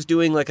frogs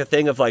doing like a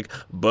thing of like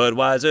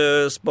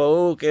Budweiser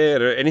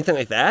spoken or anything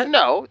like that?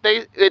 No,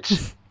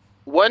 it's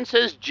one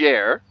says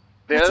Jer,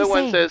 the What's other he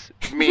one saying?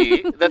 says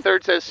me, the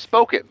third says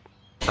spoken.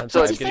 I'm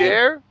So sorry, it's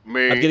Jer,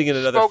 me, I'm getting in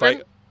another spoken.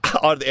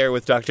 fight on the air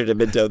with Dr.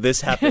 Demento.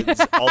 This happens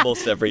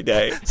almost every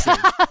day.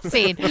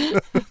 Scene.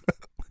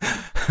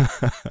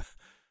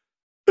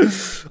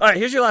 All right,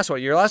 here's your last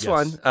one. Your last Yes.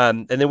 one,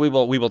 and then we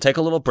will take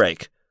a little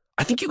break.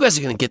 I think you guys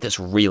are going to get this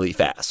really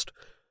fast.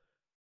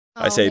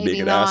 I say maybe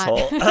being an not.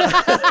 asshole.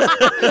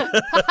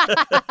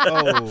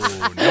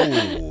 Oh,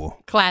 no.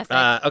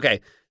 Classic. Okay,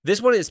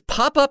 this one is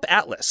Pop-Up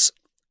Atlas.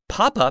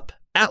 Pop-Up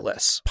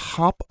Atlas.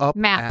 Pop-Up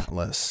Map.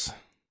 Atlas.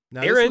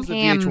 Now, Aaron. this was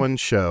a VH1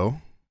 show.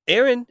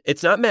 Aaron,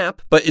 it's not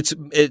map, but it's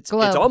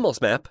Globe.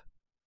 almost map.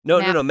 No.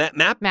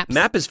 Maps.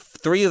 Map is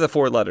 3 of the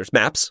 4 letters.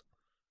 Maps.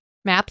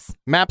 Maps.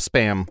 Map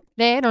spam.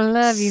 They don't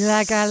love you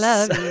like I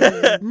love you.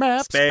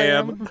 Map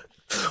Spam.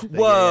 spam.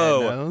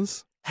 Whoa. Yeah,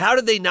 knows. How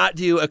did they not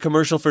do a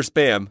commercial for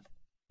spam?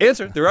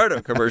 Answer, there are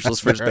no commercials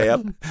for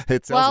spam.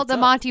 It sells Well, the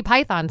itself. Monty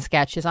Python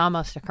sketch is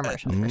almost a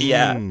commercial.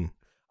 Yeah. Mm.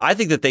 I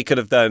think that they could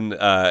have done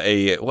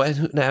what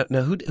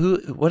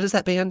is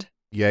that band?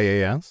 Yeah,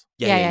 yes.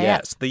 Yeah.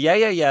 Yes. The Yeah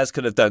Yeahs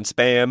could have done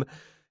spam.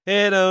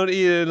 Hey, don't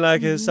eat it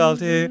like it's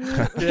salty.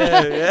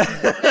 Yeah.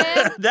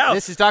 No.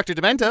 This is Dr.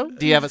 Demento.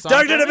 Do you have a song?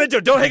 Dr.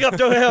 Demento, don't hang up.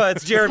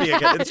 It's Jeremy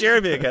again. It's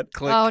Jeremy again.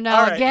 Click. Oh no,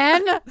 All right.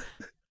 again?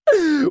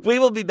 We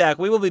will be back.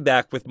 We will be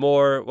back with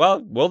more.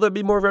 Well, will there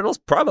be more riddles?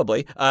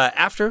 Probably.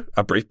 After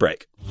a brief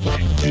break.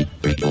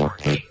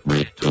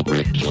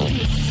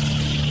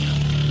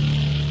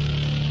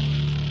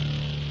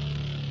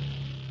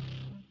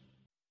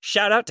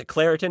 Shout out to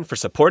Claritin for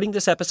supporting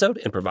this episode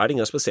and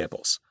providing us with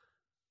samples.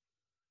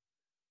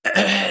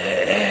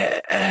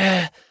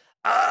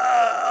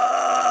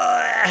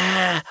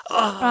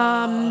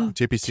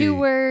 JPC. 2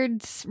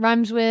 words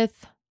rhymes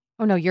with.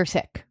 Oh no, you're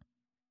sick.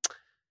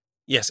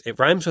 Yes, it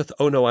rhymes with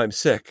 "Oh no, I'm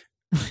sick."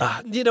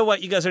 You know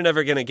what? You guys are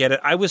never going to get it.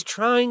 I was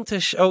trying to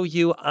show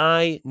you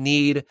I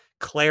need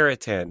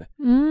Claritin.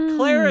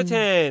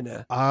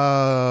 Claritin.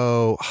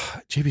 Oh,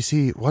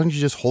 JBC, why don't you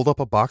just hold up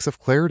a box of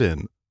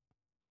Claritin?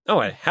 Oh,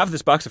 I have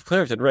this box of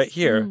Claritin right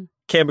here.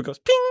 Camera goes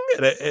ping,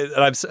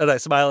 and I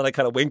smile and I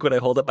kind of wink when I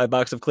hold up my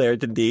box of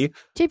Claritin D.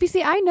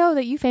 JPC, I know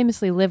that you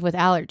famously live with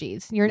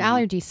allergies. You're an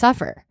allergy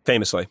sufferer.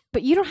 Famously.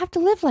 But you don't have to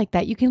live like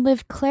that. You can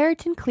live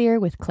Claritin Clear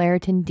with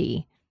Claritin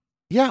D.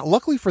 Yeah,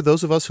 luckily for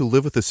those of us who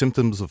live with the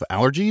symptoms of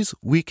allergies,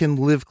 we can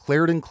live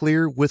Claritin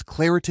Clear with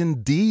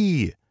Claritin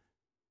D.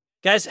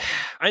 Guys,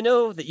 I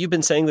know that you've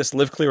been saying this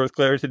live clear with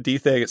Claritin D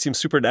thing. It seems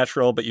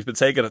supernatural, but you've been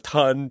saying it a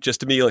ton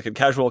just to me, like in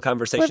casual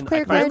conversation. Live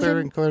clear,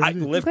 Claritin D.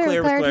 Live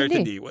clear with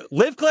Claritin D.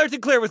 Live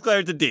Claritin Clear with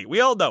Claritin D.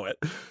 We all know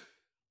it.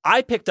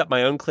 I picked up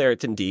my own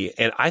Claritin D,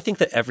 and I think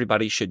that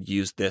everybody should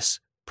use this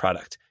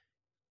product.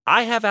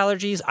 I have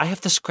allergies. I have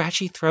the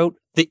scratchy throat,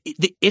 the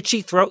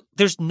itchy throat.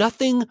 There's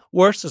nothing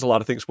worse. There's a lot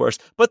of things worse,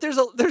 but there's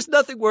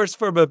nothing worse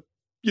from a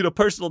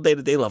personal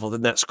day-to-day level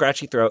than that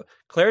scratchy throat.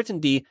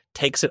 Claritin D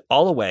takes it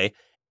all away.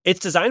 It's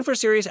designed for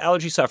serious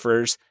allergy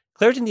sufferers.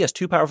 Claritin D has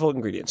 2 powerful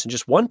ingredients in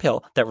just one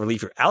pill that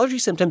relieve your allergy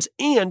symptoms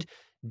and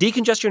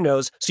decongest your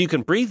nose so you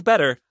can breathe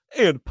better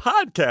and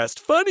podcast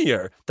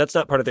funnier. That's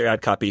not part of their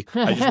ad copy.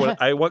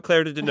 I want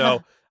Claritin to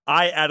know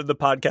I added the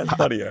podcast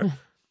funnier.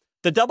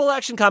 The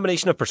double-action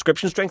combination of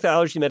prescription-strength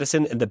allergy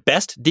medicine and the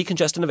best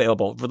decongestant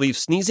available relieves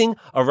sneezing,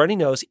 a runny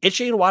nose,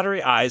 itchy and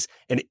watery eyes,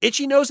 an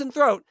itchy nose and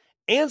throat,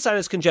 and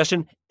sinus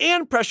congestion,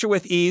 and pressure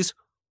with ease.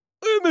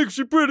 It makes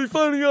you pretty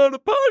funny on a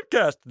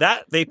podcast.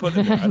 That they put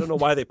in there. I don't know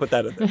why they put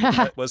that in there.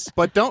 That was...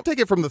 But don't take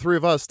it from the three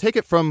of us. Take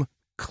it from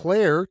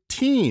Claire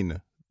Teen,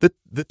 the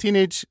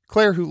teenage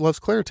Claire who loves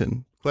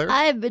Claritin. Claire?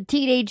 I'm a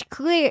teenage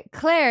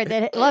Claire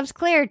that loves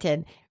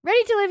Claritin.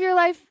 Ready to live your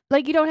life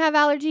like you don't have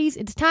allergies?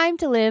 It's time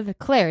to live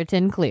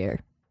Claritin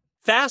Clear.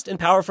 Fast and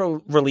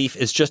powerful relief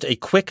is just a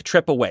quick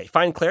trip away.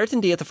 Find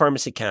Claritin D at the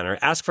pharmacy counter.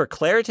 Ask for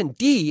Claritin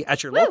D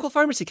at your local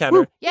pharmacy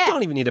counter. Yeah. You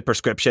don't even need a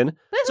prescription.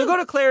 So go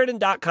to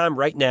Claritin.com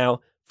right now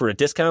for a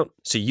discount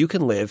so you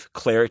can live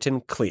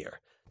Claritin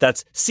Clear.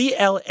 That's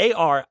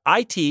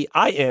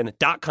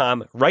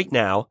CLARITIN.com right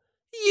now.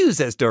 Use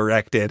as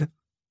directed.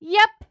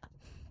 Yep.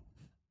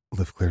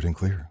 Live Claritin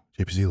Clear.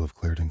 JPC, live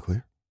Claritin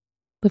Clear.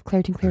 Live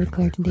Claritin Clear with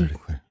Claritin D.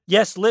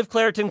 Yes, live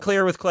Claritin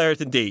Clear with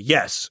Claritin D.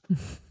 Yes.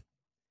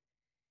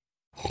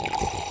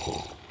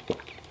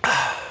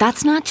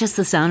 That's not just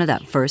the sound of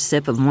that first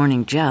sip of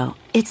Morning Joe.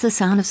 It's the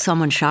sound of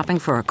someone shopping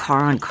for a car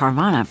on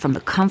Carvana from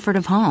the comfort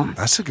of home.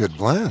 That's a good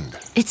blend.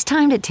 It's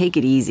time to take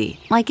it easy,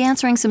 like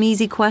answering some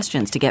easy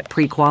questions to get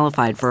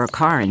pre-qualified for a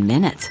car in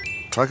minutes.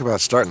 Talk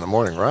about starting the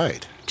morning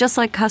right. Just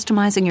like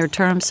customizing your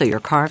terms so your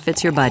car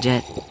fits your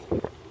budget.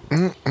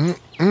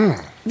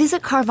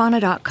 Visit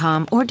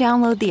Carvana.com or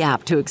download the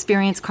app to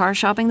experience car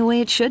shopping the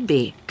way it should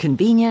be.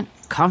 Convenient,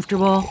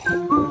 comfortable.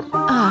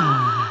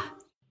 Ah.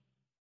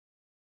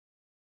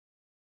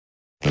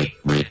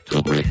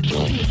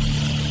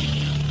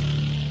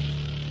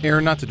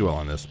 Aaron, not to dwell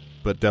on this,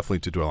 but definitely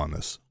to dwell on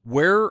this.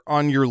 Where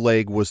on your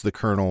leg was the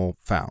kernel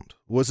found?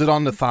 Was it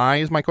on the thigh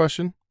is my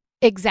question?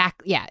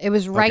 Exactly. Yeah. It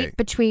was right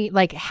between,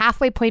 like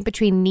halfway point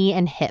between knee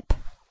and hip.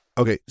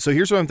 Okay. So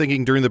here's what I'm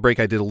thinking. During the break,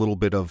 I did a little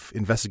bit of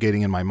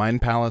investigating in my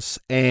mind palace,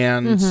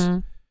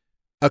 and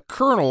a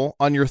kernel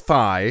on your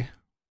thigh.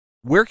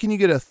 Where can you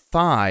get a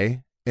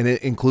thigh and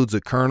it includes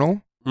a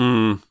kernel?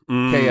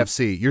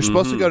 KFC. You're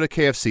supposed to go to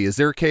KFC. Is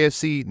there a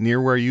KFC near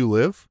where you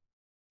live?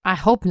 I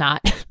hope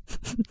not.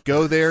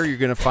 Go there. You're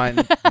going to find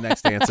the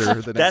next answer. The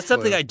next That's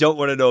something clue. I don't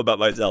want to know about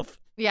myself.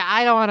 Yeah,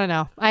 I don't want to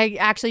know. I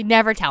actually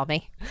never tell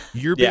me.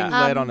 You're being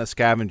led on a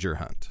scavenger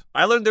hunt.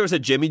 I learned there was a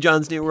Jimmy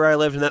John's near where I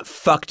lived, and that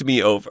fucked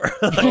me over.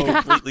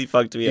 Completely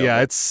fucked me over.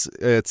 Yeah, it's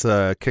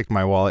kicked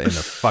my wallet in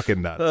the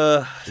fucking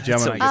nuts.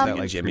 Gemini gets that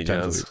like Jimmy 3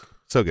 times a John's. week.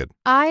 So good.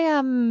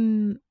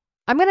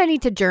 I'm going to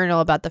need to journal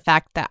about the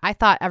fact that I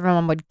thought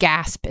everyone would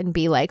gasp and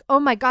be like, oh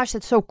my gosh,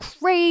 that's so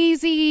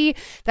crazy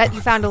that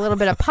you found a little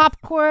bit of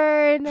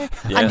popcorn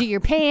under your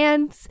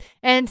pants.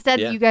 And instead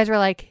you guys were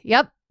like,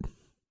 yep.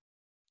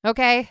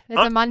 Okay, it's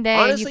a Monday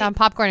and you found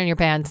popcorn in your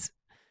pants.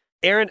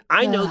 Aaron,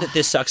 I know that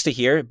this sucks to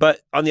hear,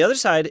 but on the other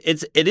side,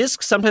 it is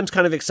sometimes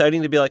kind of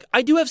exciting to be like,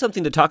 I do have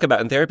something to talk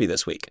about in therapy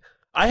this week.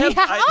 I have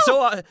so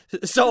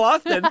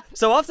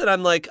often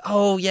I'm like,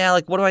 oh yeah,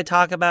 like what do I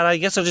talk about? I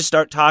guess I'll just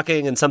start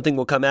talking and something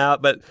will come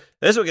out. But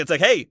this week it's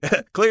like, hey,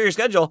 clear your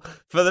schedule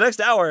for the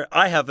next hour.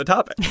 I have the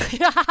topic.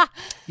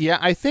 Yeah,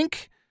 I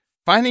think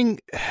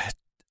finding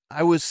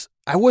I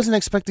wasn't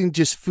expecting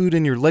just food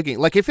in your legging.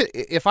 Like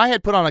if I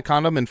had put on a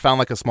condom and found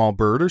like a small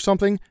bird or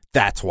something,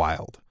 that's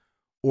wild.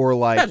 Or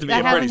like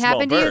that hasn't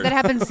happened to you. That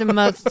happens to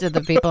most of the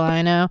people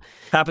I know.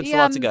 Happens to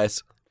lots of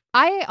guys.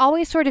 I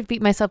always sort of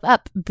beat myself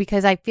up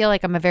because I feel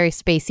like I'm a very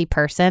spacey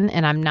person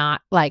and I'm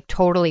not like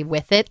totally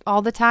with it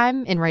all the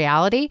time in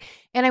reality.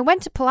 And I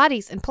went to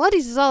Pilates, and Pilates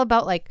is all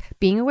about like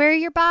being aware of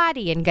your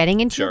body and getting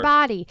into your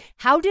body.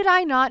 How did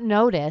I not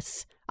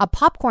notice a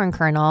popcorn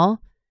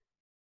kernel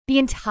the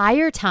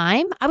entire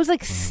time? I was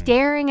like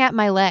staring at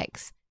my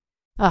legs.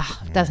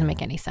 Ugh, doesn't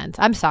make any sense.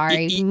 I'm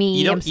sorry.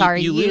 I'm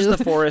sorry. You lose the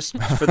forest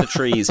for the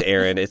trees,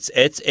 Aaron.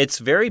 It's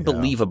very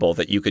believable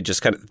that you could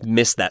just kind of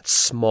miss that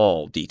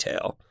small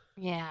detail.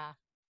 Yeah.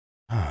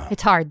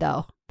 It's hard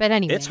though. But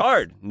anyway. It's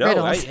hard.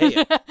 No,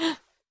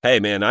 hey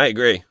man, I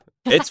agree.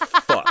 It's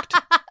fucked.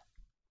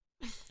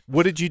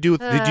 What did you do?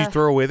 Did you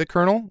throw away the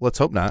kernel? Let's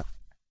hope not.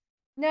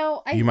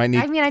 No, you might need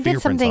I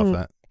did something.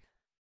 Off that.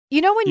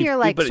 You know when you're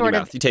like you put it in your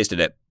mouth. You tasted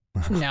it.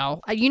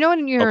 No, you know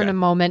when you're in a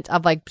moment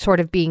of like sort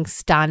of being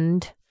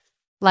stunned,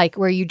 like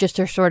where you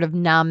just are sort of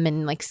numb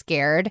and like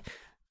scared.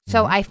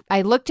 So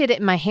I looked at it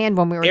in my hand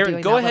when we were Aaron,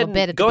 doing go that ahead, little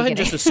bit at go the ahead and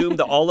just assume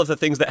that all of the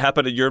things that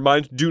happen in your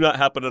mind do not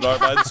happen in our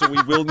minds. So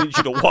we will need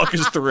you to walk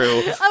us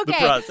through the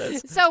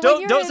process. So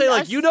don't say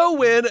like you know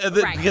when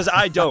because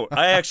I don't.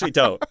 I actually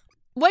don't.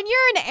 When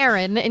you're an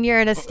Aaron and you're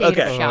in a state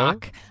of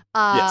shock.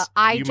 Yes.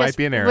 I just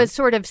was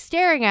sort of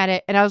staring at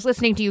it and I was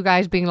listening to you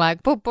guys being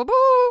like, boo, boo,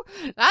 boo,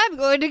 I'm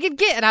going to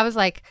get. And I was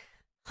like,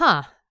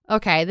 huh,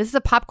 okay, this is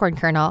a popcorn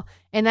kernel.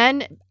 And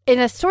then in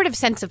a sort of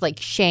sense of like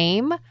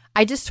shame,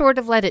 I just sort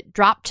of let it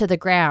drop to the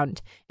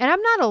ground. And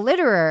I'm not a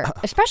litterer,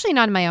 especially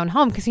not in my own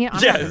home because I'm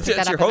going to pick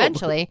that up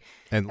eventually.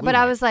 But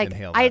I was like,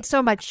 I had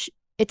so much.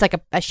 It's like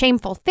a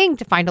shameful thing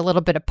to find a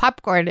little bit of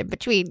popcorn in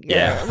between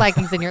your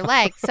leggings and your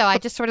legs. So I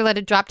just sort of let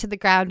it drop to the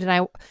ground. And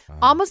I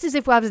almost as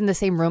if I was in the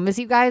same room as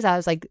you guys, I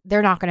was like,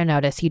 they're not going to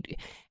notice.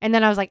 And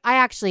then I was like, I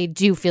actually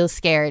do feel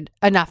scared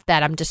enough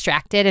that I'm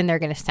distracted and they're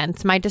going to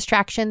sense my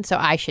distraction. So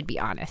I should be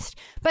honest.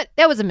 But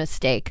that was a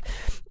mistake.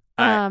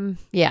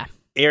 Yeah.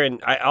 Aaron,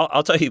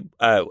 I'll tell you,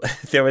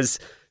 there was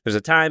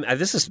a time,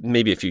 this is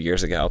maybe a few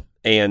years ago,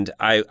 and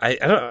I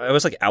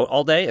was like out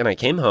all day and I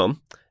came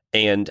home.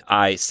 And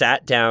I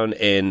sat down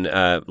in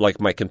like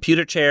my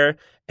computer chair,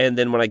 and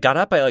then when I got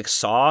up, I like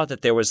saw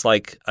that there was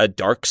like a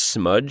dark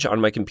smudge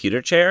on my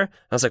computer chair.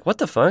 I was like, "What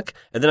the fuck?"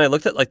 And then I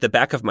looked at like the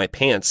back of my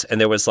pants,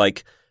 and there was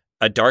like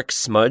a dark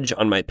smudge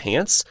on my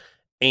pants,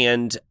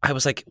 and I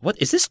was like,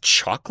 "What is this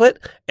chocolate?"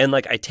 And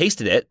like I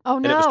tasted it,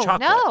 and it was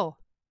chocolate. No.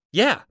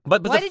 Yeah,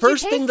 but the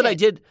first thing that I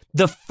did,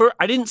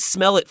 I didn't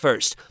smell it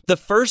first. The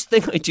first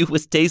thing I do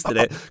was tasted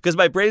it because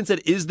my brain said,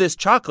 "Is this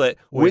chocolate?"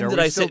 When did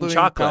I sit in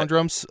chocolate?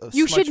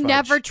 You should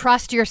never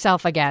trust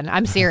yourself again.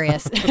 I'm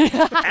serious.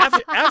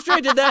 after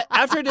I did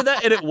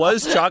that, and it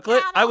was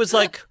chocolate, I was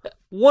like,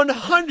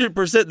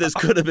 100% this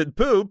could have been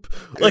poop.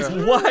 Like,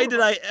 why did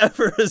I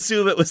ever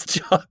assume it was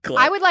chocolate?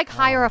 I would like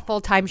hire a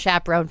full-time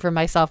chaperone for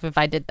myself if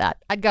I did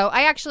that. I'd go,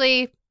 I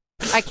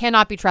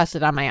cannot be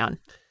trusted on my own.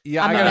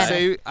 Yeah,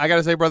 I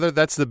gotta say, brother,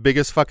 that's the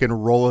biggest fucking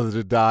roll of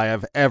the die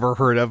I've ever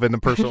heard of in the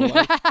personal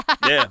life.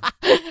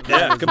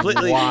 Yeah,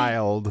 completely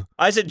wild.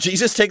 I said,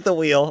 Jesus, take the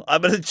wheel.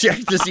 I'm gonna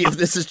check to see if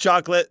this is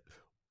chocolate.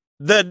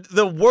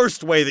 The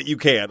worst way that you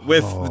can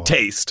with the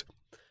taste.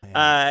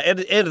 And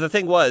the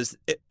thing was,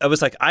 I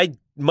was like, I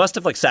must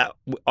have like sat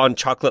on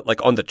chocolate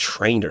like on the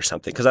train or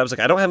something because I was like,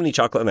 I don't have any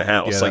chocolate in the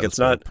house. Yeah, like it's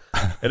not.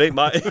 It ain't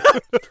my.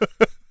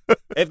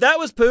 If that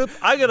was poop,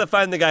 I gotta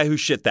find the guy who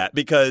shit that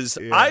because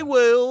I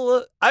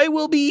will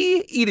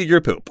be eating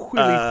your poop. Willy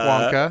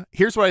Wonka.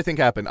 Here's what I think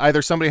happened: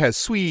 either somebody has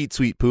sweet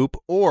poop,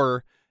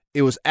 or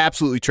it was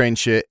absolutely train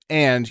shit,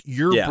 and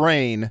your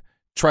brain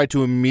tried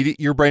to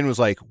your brain was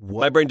like,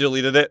 "What?" My brain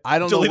deleted it.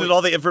 Deleted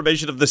all the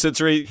information of the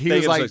sensory. He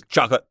was like,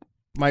 chocolate.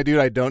 My dude,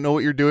 I don't know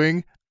what you're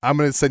doing. I'm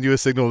gonna send you a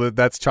signal that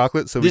that's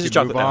chocolate, so we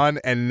can move on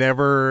and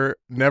never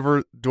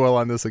dwell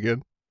on this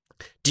again.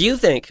 Do you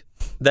think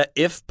that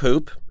if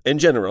poop in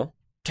general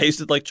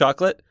tasted like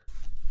chocolate,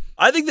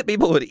 I think that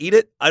people would eat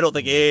it? I don't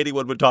think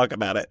anyone would talk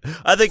about it.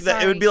 I think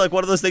that it would be like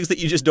one of those things that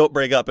you just don't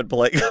bring up in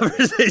polite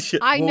conversation.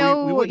 I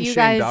know you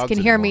guys can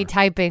hear me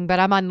typing, but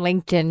I'm on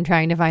LinkedIn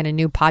trying to find a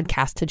new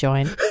podcast to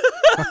join. Is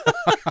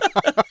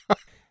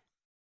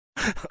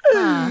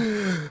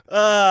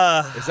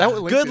that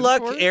what LinkedIn's good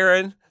luck, for?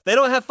 Aaron. They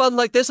don't have fun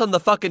like this on the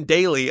fucking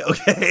daily,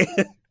 okay?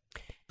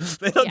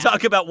 They don't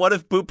talk about what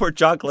if poop or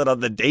chocolate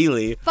on the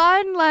daily.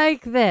 Fun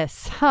like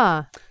this,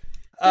 huh?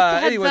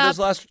 Anyway, this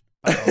last...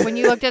 When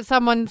you looked at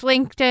someone's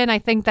LinkedIn, I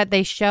think that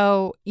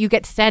you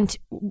get sent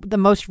the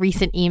most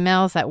recent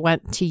emails that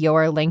went to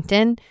your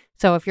LinkedIn.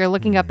 So if you're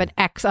looking up an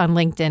X on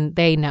LinkedIn,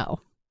 they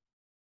know.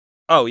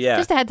 Oh, yeah.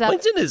 Just a heads up.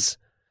 LinkedIn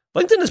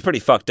is pretty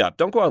fucked up.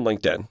 Don't go on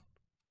LinkedIn.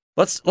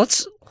 Let's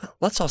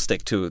all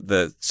stick to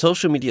the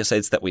social media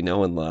sites that we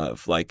know and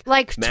love, like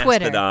Twitter,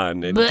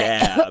 Mastodon and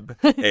Gab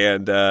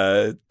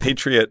and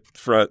Patriot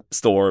Front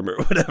Storm or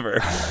whatever.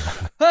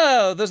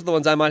 Oh, those are the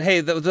ones I'm on. Hey,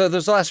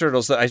 those last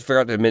riddles that I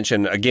forgot to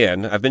mention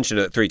again. I've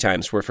mentioned it 3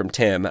 times. Were from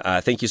Tim.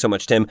 Thank you so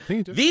much, Tim.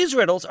 These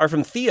riddles are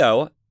from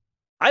Theo.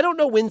 I don't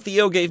know when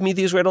Theo gave me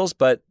these riddles,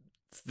 but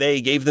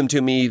they gave them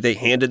to me. They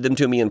handed them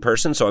to me in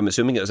person, so I'm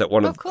assuming it was at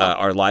one of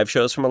our live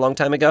shows from a long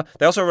time ago.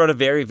 They also wrote a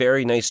very,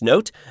 very nice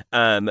note,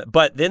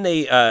 but then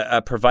they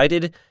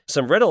provided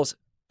some riddles,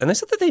 and they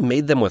said that they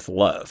made them with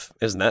love.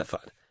 Isn't that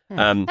fun?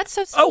 That's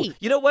so sweet. Oh,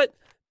 you know what?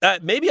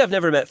 Maybe I've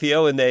never met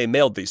Theo, and they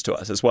mailed these to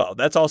us as well.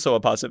 That's also a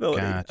possibility.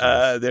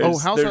 Gotcha.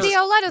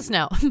 Theo, let us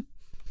know.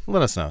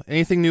 Let us know.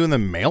 Anything new in the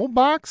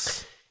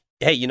mailbox?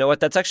 Hey, you know what?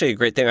 That's actually a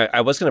great thing.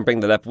 I was going to bring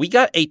that up. We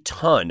got a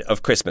ton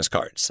of Christmas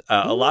cards.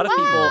 A lot of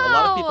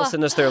people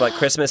send us their like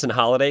Christmas and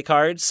holiday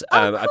cards.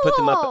 Cool. I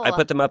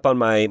put them up on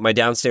my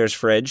downstairs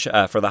fridge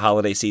for the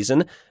holiday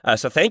season.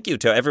 So thank you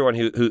to everyone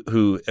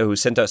who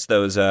sent us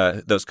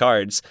those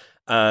cards.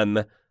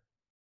 And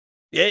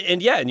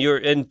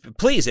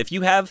please, if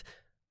you have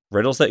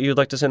riddles that you'd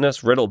like to send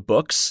us, riddle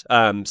books,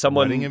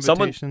 Wedding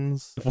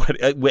invitations.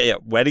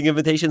 Wedding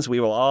invitations. We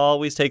will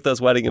always take those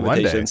wedding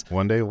invitations.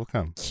 One day will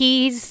come.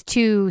 Keys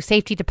to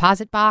safety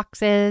deposit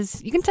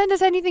boxes. You can send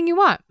us anything you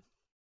want.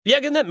 Yeah,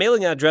 again, that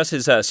mailing address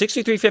is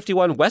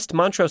 6351 West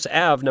Montrose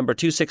Ave, number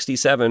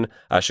 267,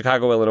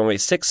 Chicago, Illinois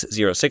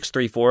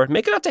 60634.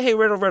 Make it out to Hey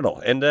Riddle Riddle,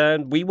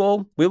 and we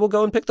will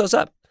go and pick those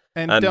up.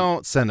 And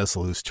don't send us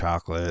loose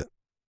chocolate.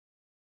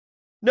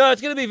 No,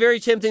 it's going to be very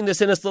tempting to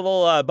send us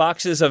little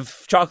boxes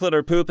of chocolate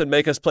or poop and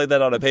make us play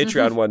that on a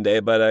Patreon one day.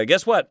 But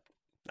guess what?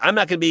 I'm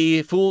not going to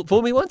be fool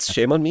me once,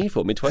 shame on me.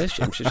 Fool me twice,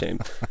 shame. Shame.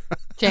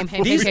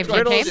 These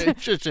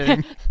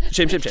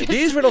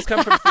riddles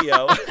come from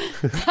Theo.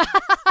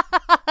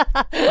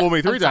 Fool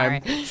me 3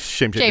 times.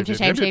 Shame.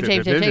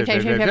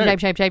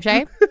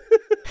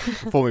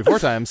 Fool me 4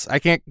 times. I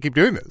can't keep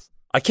doing this.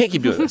 I can't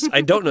keep doing this.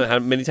 I don't know how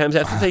many times I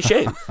have to say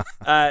shame.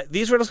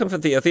 These riddles come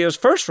from Theo. Theo's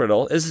first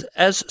riddle is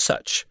as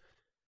such.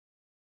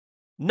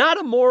 Not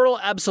a moral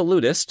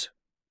absolutist,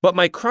 but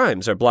my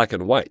crimes are black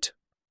and white.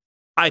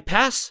 I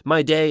pass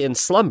my day in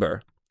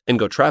slumber and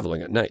go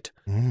traveling at night.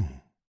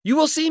 You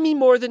will see me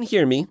more than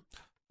hear me,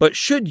 but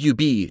should you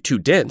be too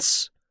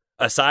dense,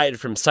 aside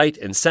from sight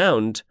and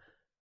sound,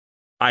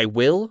 I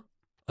will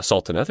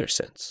assault another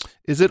sense.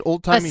 Is it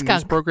old-timey A news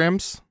skunk.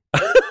 programs?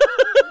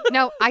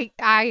 No,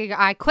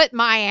 I quit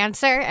my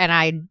answer and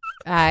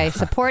I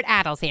support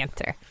Adel's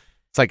answer.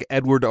 It's like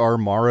Edward R.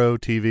 Morrow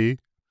TV.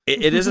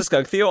 It is a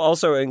skunk. Theo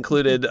also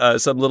included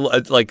some little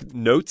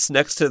notes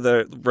next to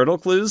the riddle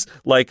clues,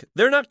 like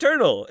they're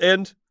nocturnal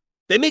and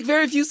they make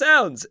very few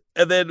sounds.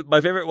 And then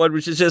my favorite one,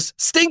 which is just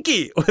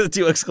stinky with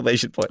 2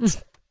 exclamation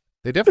points.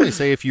 They definitely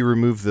say if you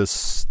remove the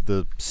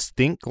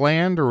stink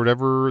gland or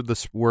whatever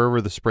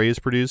wherever the spray is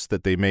produced,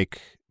 that they make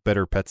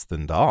better pets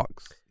than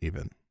dogs.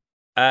 Even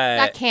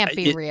That can't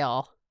be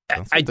real.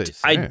 that's what they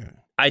say.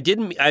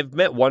 I've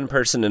met one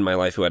person in my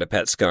life who had a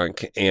pet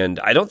skunk, and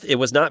it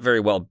was not very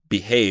well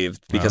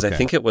behaved because I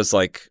think it was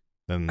like,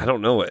 Then- I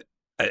don't know it.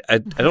 I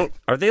don't,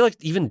 are they like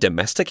even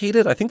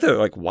domesticated? I think they're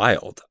like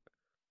wild.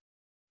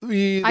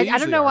 They I don't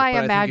usually know are, why I but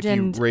think if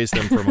imagined- you raise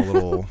them from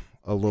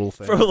a little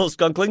thing. For a little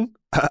skunkling?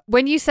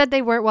 When you said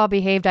they weren't well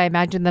behaved, I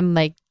imagined them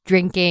like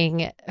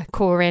drinking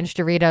Cool Ranch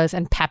Doritos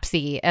and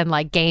Pepsi and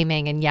like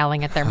gaming and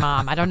yelling at their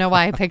mom. I don't know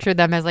why I pictured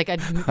them as like a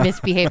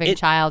misbehaving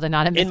child and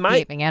not a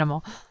misbehaving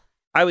animal.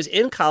 I was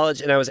in college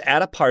and I was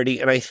at a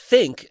party, and I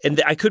think,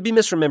 and I could be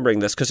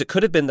misremembering this because it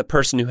could have been the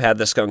person who had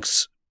the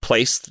skunks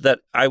placed that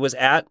I was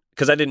at,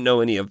 because I didn't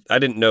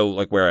know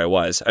like where I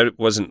was. I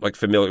wasn't like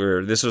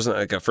familiar. This wasn't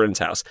like a friend's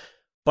house.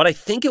 But I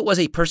think it was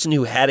a person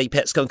who had a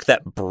pet skunk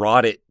that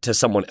brought it to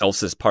someone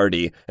else's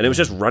party, and it was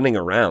just running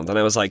around. And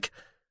I was like,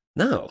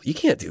 no, you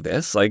can't do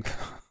this. Like,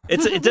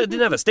 it didn't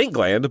have a stink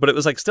gland, but it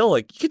was like still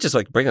like, you could just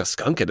like bring a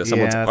skunk into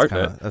someone's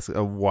apartment. That's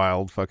a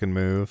wild fucking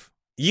move.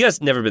 You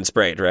guys never been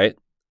sprayed, right?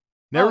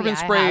 Never Oh, been yeah, I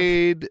have.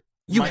 sprayed.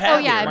 You My- have? Oh,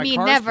 yeah, my me,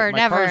 car's- never, my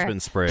never. car's been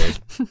sprayed.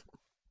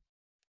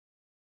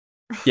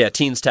 Yeah,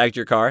 teens tagged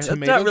your car. That's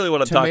not really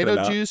what I'm talking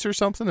Tomato about. juice or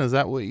something? Is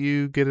that what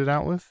you get it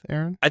out with,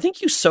 Aaron? I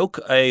think you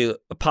soak a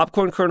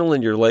popcorn kernel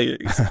in your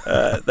legs.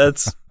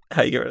 That's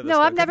how you get rid of this.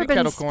 No, I've never be been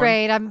kettle corn.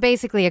 sprayed. I'm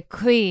basically a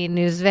queen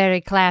who's very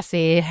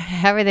classy.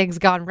 Everything's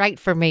gone right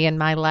for me in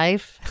my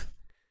life.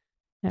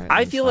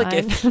 I feel like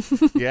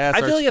Everything's Yes, I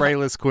our feel like if-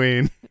 sprayless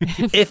queen.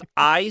 if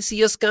I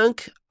see a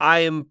skunk,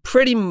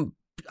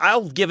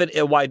 I'll give it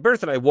a wide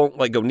berth and I won't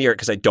like go near it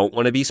because I don't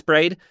want to be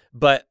sprayed.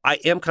 But I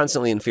am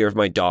constantly in fear of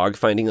my dog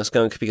finding a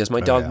skunk because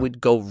my dog yeah. would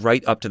go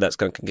right up to that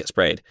skunk and get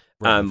sprayed.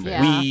 Right.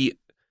 Yeah.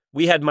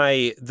 We had when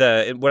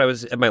I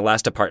was at my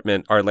last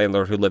apartment, our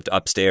landlord who lived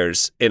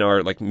upstairs in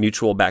our like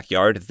mutual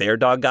backyard, their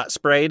dog got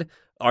sprayed.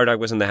 Our dog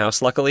was in the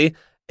house, luckily,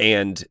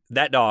 and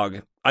that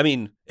dog, I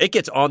mean, it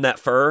gets on that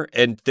fur,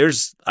 and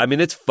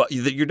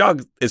your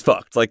dog is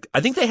fucked. Like,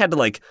 I think they had to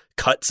like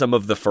cut some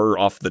of the fur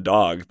off the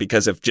dog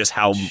because of just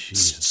how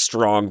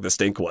strong the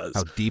stink was.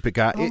 How deep it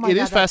got. Oh my It God, is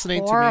that's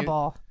fascinating to me.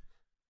 horrible.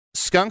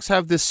 Skunks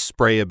have this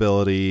spray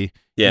ability.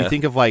 Yeah. You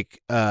think of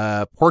like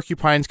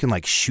porcupines can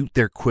like shoot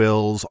their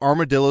quills.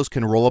 Armadillos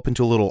can roll up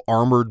into a little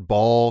armored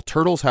ball.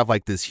 Turtles have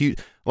like this huge,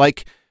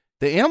 like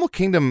the animal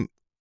kingdom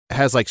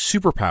has like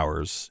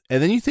superpowers.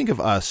 And then you think of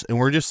us and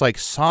we're just like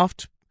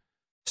soft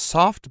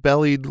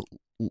bellied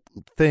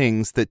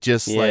things that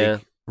just Yeah.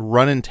 like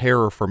run in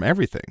terror from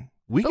everything.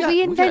 But got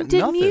we invented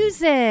nothing.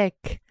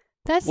 music.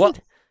 That's Well,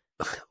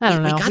 I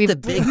don't we know. got We've, the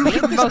big-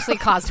 we've mostly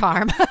caused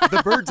harm.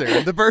 The birds,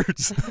 Aaron, the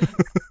birds.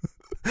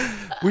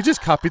 We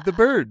just copied the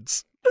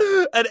birds.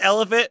 An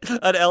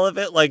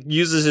elephant like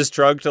uses his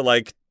trunk to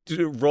like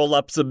roll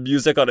up some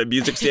music on a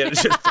music stand and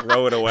just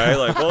throw it away.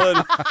 Like, well,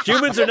 then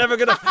humans are never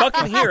gonna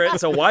fucking hear it,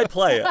 so why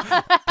play it?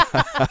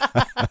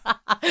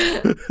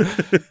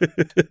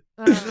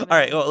 All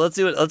right, well, let's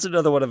do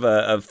another one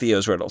of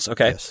Theo's riddles,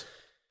 okay? Yes.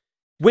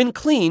 When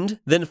cleaned,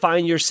 then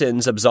find your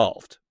sins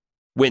absolved.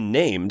 When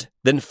named,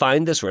 then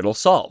find this riddle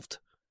solved.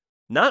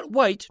 Not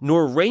white,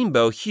 nor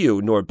rainbow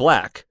hue, nor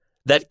black,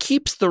 that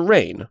keeps the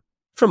rain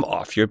from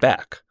off your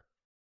back.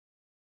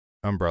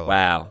 Umbrella.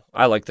 Wow,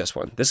 I like this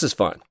one. This is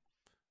fun.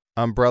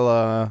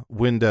 Umbrella,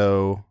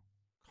 window,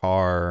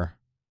 car,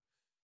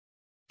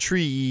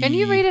 tree. Can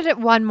you read it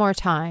one more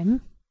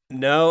time?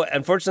 No,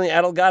 unfortunately,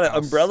 Adel got it.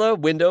 Umbrella,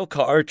 window,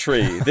 car,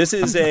 tree. This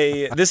is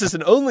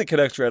an only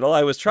connect riddle.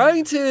 I was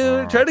trying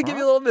to give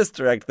you a little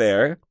misdirect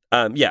there.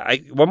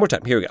 One more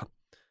time. Here we go.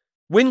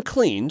 When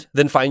cleaned,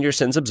 then find your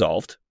sins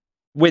absolved.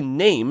 When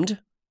named,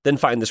 then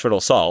find this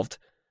riddle solved.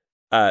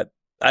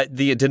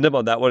 The addendum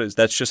on that one is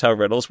that's just how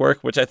riddles work,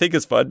 which I think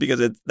is fun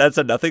because that's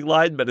a nothing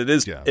line, but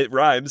it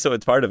rhymes, so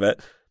it's part of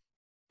it.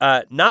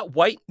 Not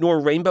white,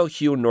 nor rainbow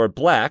hue, nor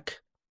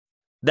black,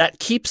 that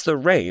keeps the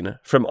rain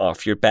from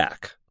off your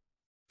back.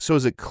 So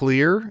is it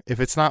clear? If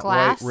it's not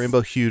Glass? white,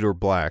 rainbow hued, or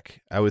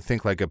black, I would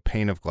think like a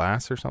pane of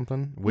glass or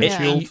something.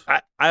 Windshield.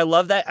 I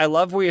love that. I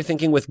love where you're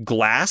thinking with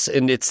glass,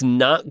 and it's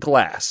not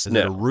glass. Is no.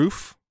 it a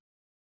roof?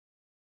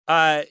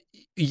 I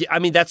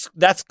mean that's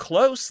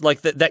close.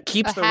 Like that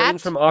keeps A the hat? rain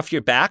from off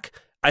your back.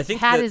 I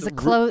think Hat that is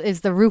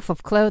is the roof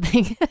of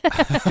clothing.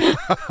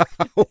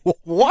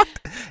 What?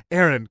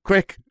 Aaron,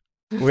 quick.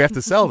 We have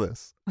to sell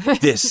this.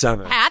 this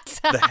summer. Hat.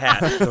 The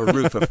hat, the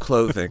roof of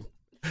clothing.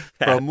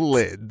 From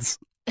Lids.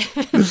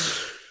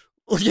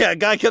 Well, yeah, a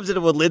guy comes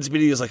into a Lids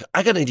meeting. He's like,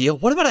 "I got an idea.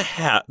 What about a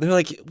hat?" And they're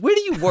like, "Where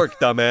do you work,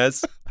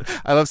 dumbass?"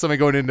 I love somebody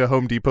going into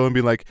Home Depot and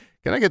being like,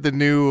 "Can I get the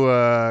new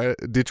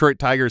Detroit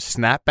Tigers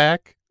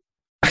snapback?"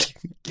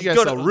 You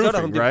guys sell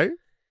roofing, right?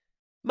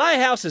 My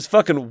house is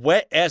fucking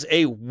wet as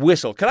a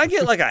whistle. Can I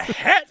get like a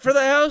hat for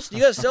the house? Do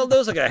you guys sell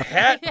those like a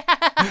hat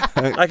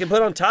I can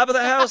put on top of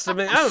the house? I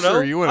mean, I don't know.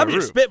 Sure, you want a I'm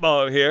just roof.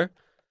 spitballing here.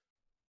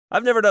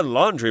 I've never done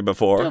laundry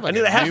before. I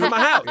need a hat for my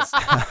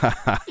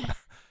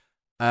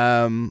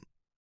house.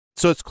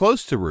 So it's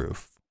close to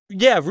roof.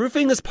 Yeah,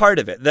 roofing is part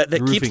of it. That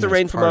keeps Roofing the is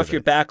rain from part off of your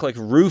it. back. Like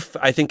roof,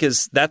 I think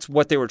that's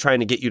what they were trying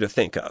to get you to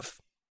think of.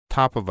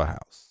 Top of a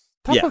house.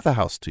 Top Yeah. of the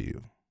house to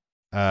you.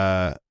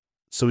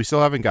 So we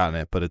still haven't gotten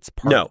it, but it's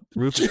part No.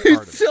 roof is part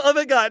of it. Still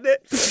haven't gotten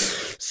it.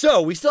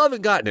 So we still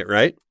haven't gotten it,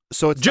 right?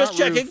 So it's Just not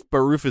checking. roof, but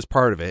roof is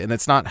part of it, and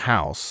it's not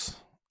house.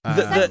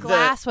 That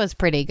glass was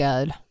pretty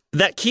good.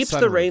 That keeps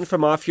the Sunroof. rain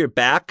from off your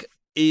back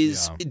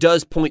it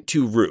does point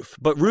to roof,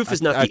 but roof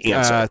is not the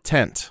answer.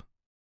 Tent.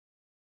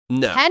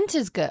 No. Tent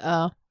is good.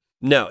 Oh.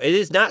 No, it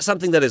is not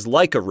something that is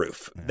like a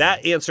roof.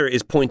 That answer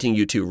is pointing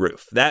you to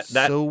roof. That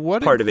So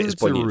what part of it is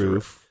includes a pointing you to roof.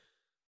 roof?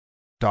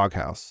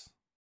 Doghouse.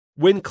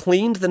 When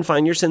cleaned, then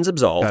find your sins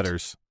absolved.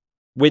 Gutters.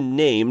 When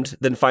named,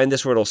 then find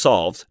this riddle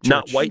solved.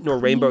 Not Church. white nor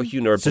rainbow hue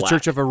nor It's black. a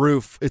church of a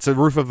roof. It's a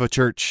roof of a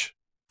church.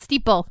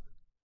 Steeple.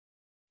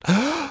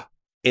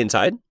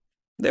 Inside,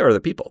 there are the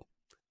people.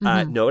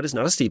 Mhm. No, it is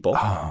not a steeple.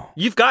 Oh.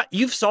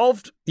 You've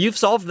solved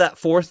that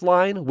fourth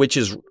line, which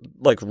is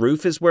like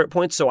roof is where it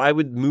points. So I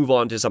would move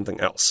on to something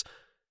else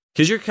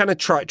because you're kind of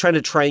trying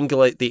to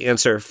triangulate the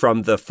answer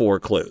from the 4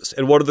 clues.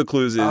 And one of the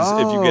clues is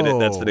if you get it,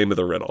 that's the name of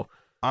the riddle.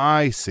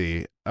 I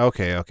see.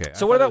 Okay.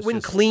 So what about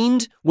when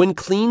cleaned? When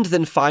cleaned,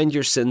 then find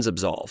your sins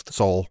absolved.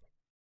 Soul.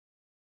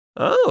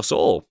 Oh,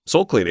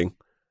 soul cleaning.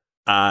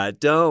 I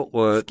don't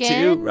want to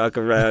Skin? rock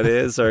around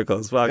in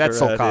circles. Walk That's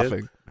soul around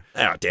coughing.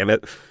 Oh, damn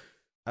it.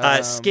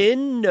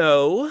 Skin,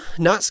 no.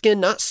 Not skin,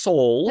 not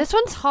soul. This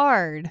one's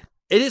hard.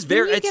 It is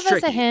very, Can you it's give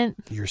tricky. us a hint?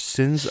 Your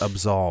sins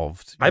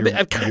absolved.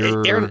 I've kind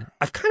of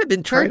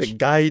been trying to Church?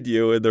 guide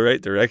you in the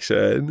right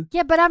direction.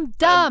 Yeah, but I'm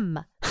dumb.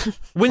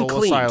 When Soul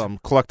cleaned, Asylum.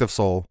 Collective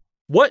soul.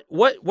 what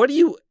do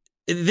you?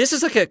 This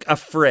is like a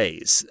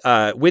phrase.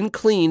 When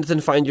cleaned,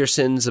 then find your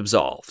sins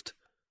absolved.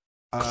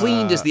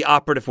 Cleaned is the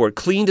operative word.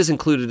 Cleaned is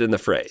included in the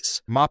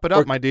phrase. Mop it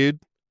up, my dude.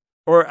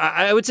 Or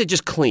I would say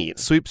just clean.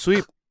 Sweep.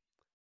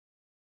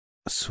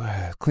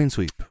 Clean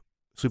sweep.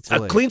 Sweep the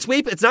leg. Clean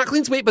sweep. It's not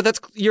clean sweep, but that's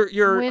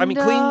your. I mean,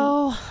 clean.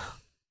 Window.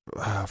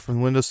 From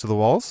the windows to the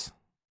walls.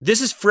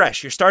 This is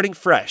fresh. You're starting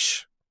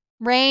fresh.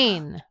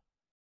 Rain.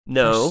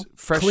 No,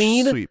 Fresh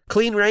clean sweep.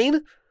 clean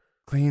rain.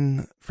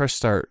 Clean. Fresh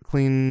start.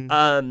 Clean.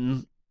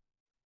 Mop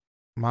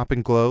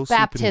and glow.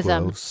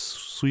 Baptism.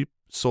 Sweep.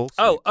 Soul.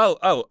 Sweep.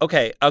 Oh.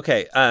 Okay.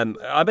 I'm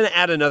gonna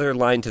add another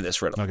line to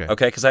this riddle.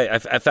 Okay. Because I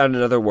found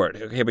another word.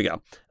 Okay, here we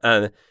go.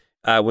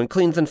 When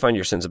cleaned, then find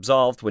your sins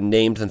absolved. When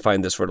named, then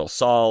find this riddle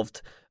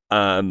solved.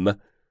 When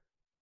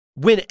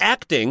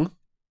acting,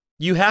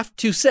 you have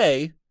to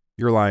say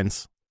Your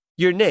lines.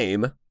 your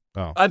name.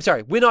 Oh. I'm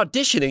sorry. When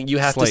auditioning, you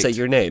have to say Slate.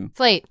 your name.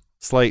 Slate.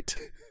 Slate.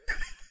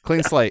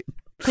 Clean slate.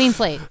 Clean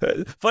slate.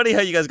 Funny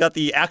how you guys got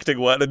the acting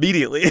one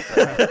immediately.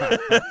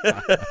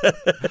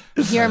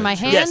 Here are my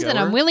hands, Yes. and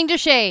I'm willing to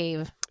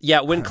shave.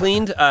 Yeah, when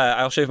cleaned,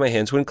 I'll shave my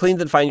hands. When cleaned,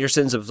 then find your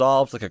sins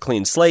absolved, like a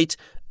clean slate.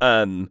 When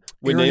Aaron,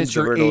 named, it's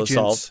the your riddle is agent.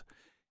 solved.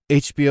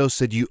 HBO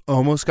said you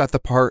almost got the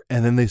part,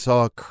 and then they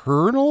saw a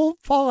kernel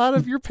fall out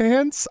of your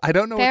pants. I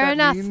don't know Fair what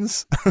enough. that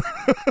means.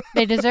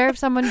 They deserve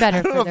someone better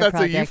I don't for know if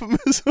their that's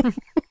project. a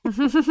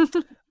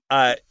euphemism.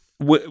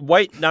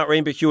 White, not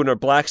rainbow hue, or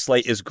black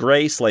slate is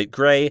gray, slate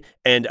gray,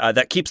 and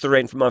that keeps the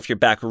rain from off your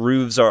back.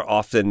 Roofs are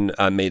often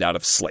made out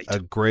of slate. A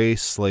gray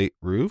slate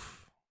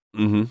roof?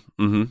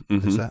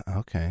 Is that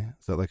okay?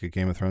 Is that like a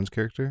Game of Thrones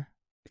character?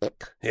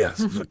 Yes,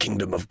 the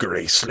kingdom of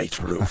gray slate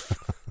roof.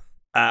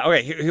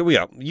 Okay, here we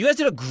go. You guys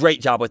did a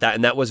great job with that,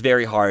 and that was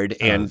very hard.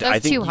 And That's I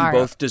think too you hard.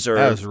 both deserve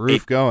That was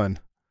roof going.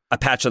 a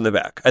patch on the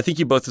back. I think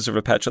you both deserve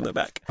a patch on the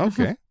back.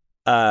 Okay.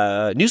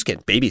 New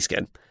skin, baby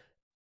skin.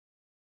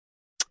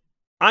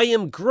 I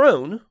am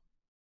grown,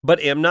 but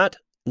am not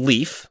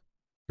leaf.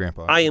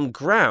 Grandpa. I am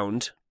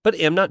ground, but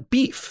am not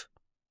beef.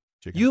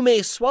 Chicken. You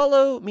may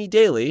swallow me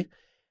daily.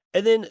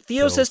 And then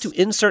Theo Pills. says to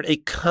insert a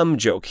cum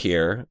joke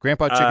here.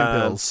 Grandpa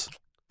Chicken Pills.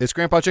 It's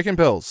Grandpa Chicken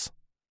Pills.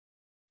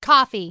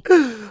 Coffee.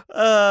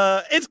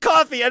 It's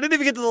coffee. I didn't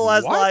even get to the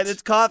last What? line.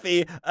 It's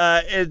coffee.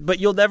 But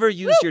you'll never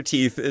use your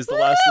teeth is the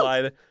last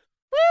line.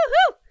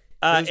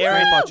 Woohoo! It's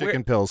Aaron, Grandpa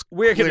Chicken Pills.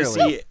 we're gonna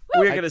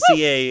clearly.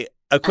 see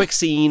a quick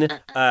scene.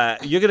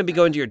 You're gonna be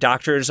going to your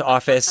doctor's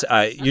office.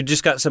 You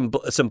just got some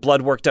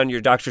blood work done. Your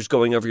doctor's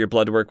going over your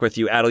blood work with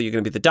you. Adel, you're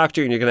gonna be the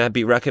doctor, and you're gonna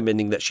be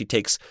recommending that she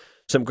takes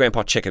some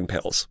Grandpa Chicken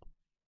Pills.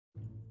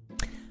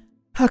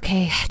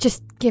 Okay,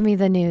 just give me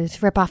the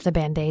news. Rip off the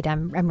Band-Aid.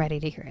 I'm ready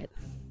to hear it.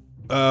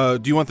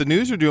 Do you want the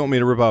news or do you want me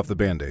to rip off the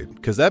Band-Aid?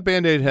 Because that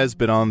Band-Aid has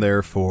been on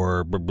there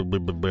for,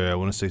 I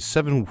want to say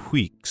 7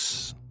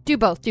 weeks. Do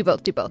both.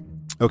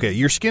 Okay,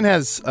 your skin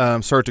has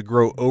started to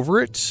grow over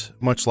it,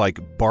 much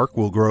like bark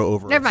will grow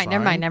over Never a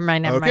mind.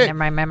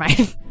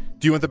 sign.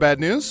 Do you want the bad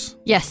news?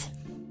 Yes.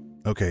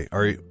 Okay,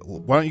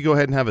 why don't you go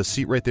ahead and have a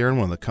seat right there in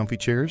one of the comfy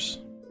chairs?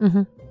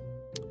 Mm-hmm.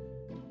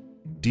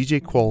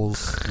 DJ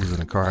Qualls was in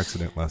a car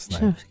accident last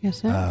night.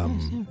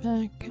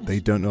 They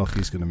don't know if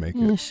he's going to make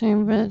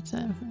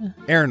it.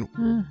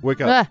 Aaron,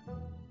 wake up.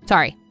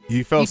 Sorry.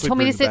 You fell You asleep told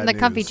me to during sit in the bad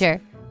comfy news.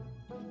 chair.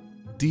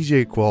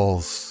 DJ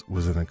Qualls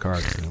was in a car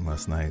accident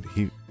last night.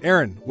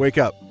 Aaron, wake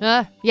up.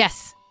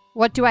 Yes.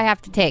 What do I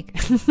have to take?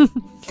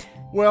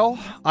 Well,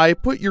 I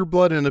put your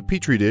blood in a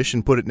petri dish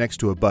and put it next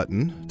to a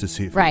button to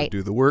see if it Right. would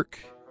do the work.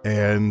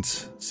 And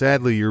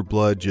sadly, your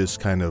blood just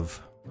kind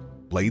of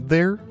laid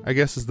there, I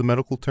guess is the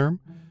medical term.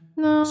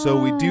 No. So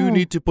we do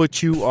need to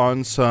put you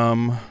on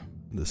some,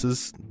 this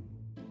is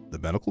the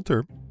medical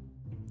term.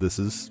 This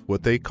is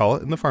what they call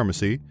it in the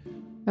pharmacy.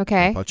 Okay.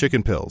 Grandpa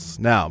Chicken Pills.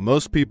 Now,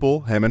 most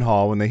people hem and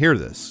haw when they hear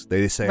this.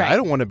 They say, Right. I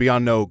don't want to be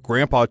on no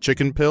Grandpa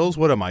Chicken Pills.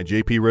 What am I,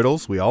 JP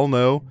Riddles? We all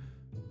know,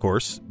 of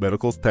course,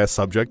 medical test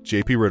subject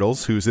JP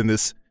Riddles, who's in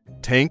this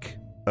tank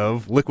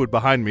of liquid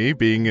behind me,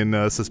 being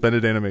in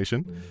suspended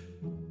animation.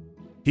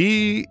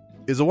 He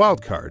is a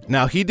wild card.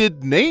 Now, he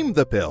did name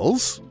the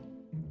pills,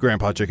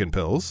 Grandpa Chicken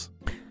Pills,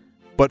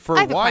 but for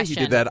I have a why he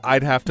question. did that,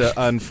 I'd have to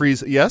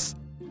unfreeze. Yes?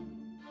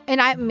 And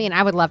I mean,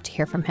 I would love to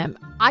hear from him.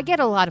 I get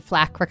a lot of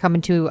flack for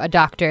coming to a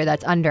doctor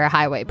that's under a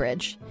highway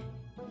bridge.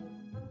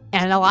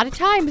 And a lot of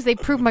times they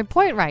prove my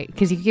point right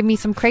because you give me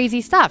some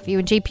crazy stuff. You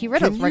and JP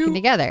Riddles Can working you-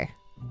 together.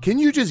 Can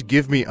you just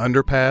give me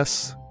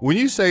underpass? When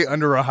you say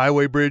under a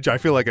highway bridge, I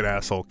feel like an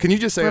asshole. Can you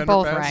just say We're underpass?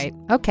 both right.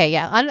 Okay,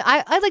 yeah.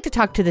 I'd like to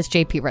talk to this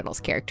JP Riddles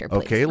character, please.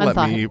 Okay, Unthaw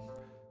let me. him.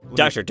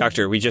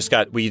 Doctor, we just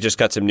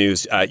got some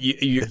news.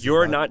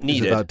 You're not Is it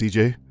needed. about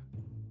DJ?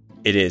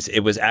 It is. It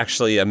was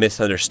actually a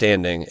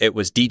misunderstanding. It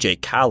was DJ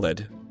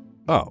Khaled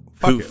Oh,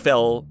 fuck who it.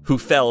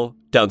 fell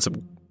down some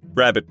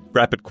rapid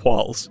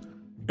qualls.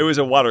 It was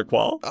a water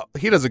qual. Oh,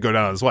 he doesn't go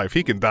down on his wife.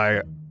 He can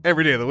die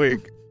every day of the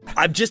week.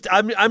 I'm just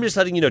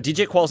letting you know.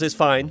 DJ Qualls is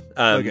fine.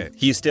 Okay.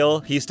 He's still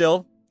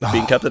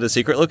being kept at a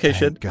secret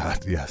location. Thank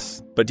God,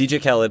 yes. But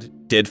DJ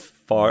Khaled did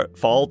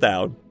fall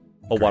down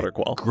a water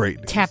qual. Great.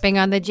 news. Tapping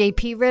on the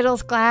JP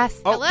Riddles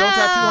glass. Oh, Hello? don't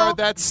tap too hard.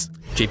 That's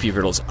JP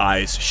Riddle's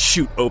eyes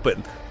shoot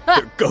open.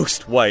 They're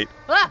ghost white.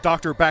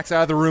 doctor backs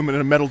out of the room and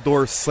a metal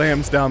door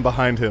slams down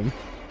behind him.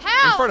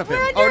 How? In front of him.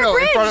 We're under Oh a no,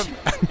 in bridge.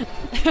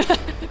 front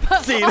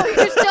of See, Oh,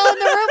 you're still in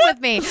the room with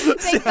me.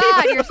 Thank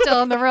God you're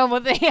still in the room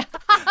with me.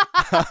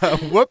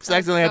 Whoops,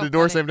 accidentally had So the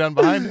door funny. slammed down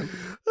behind him.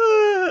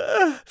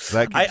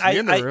 That keeps me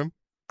in the room.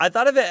 I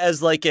thought of it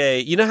as like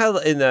you know how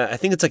I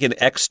think it's like in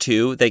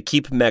X2, they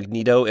keep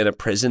Magneto in a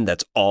prison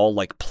that's all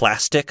like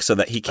plastic so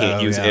that he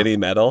can't Oh, use yeah. any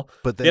metal.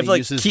 But You then have he to, like,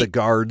 uses keep- the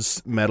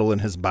guard's metal in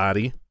his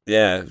body.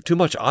 Yeah, too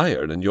much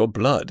iron in your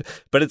blood.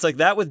 But it's like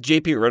that with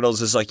JP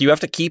Riddles is like you have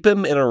to keep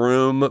him in a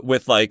room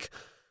with like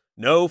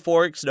no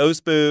forks, no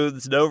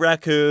spoons, no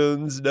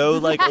raccoons, no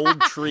like old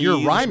trees.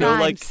 You're rhyming. No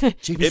like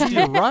JPC,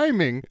 you're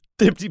rhyming.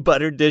 empty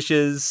butter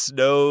dishes,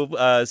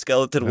 no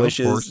skeleton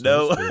wishes, forks,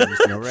 no. spoons,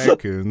 no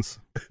raccoons.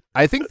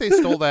 I think they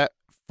stole that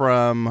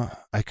from.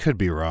 I could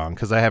be wrong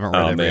because I haven't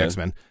read Oh, every man.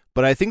 X-Men,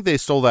 but I think they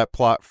stole that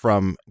plot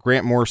from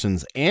Grant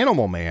Morrison's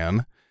Animal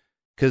Man.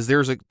 Because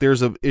there's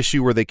a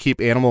issue where they keep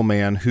Animal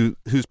Man,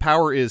 whose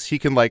power is he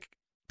can like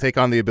take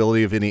on the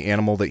ability of any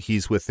animal that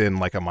he's within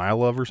like a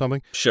mile of or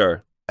something.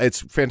 Sure.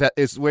 It's fantastic.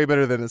 It's way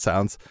better than it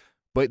sounds.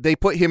 but they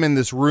put him in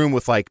this room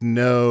with like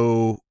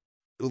no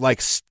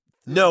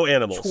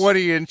animals,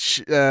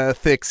 20-inch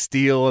thick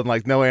steel, and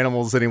like no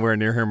animals anywhere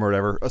near him or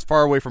whatever, as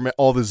far away from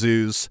all the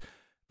zoos.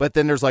 But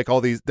then there's like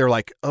all these, they're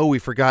like, oh, we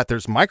forgot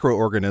there's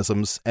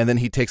microorganisms. And then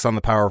he takes on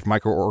the power of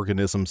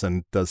microorganisms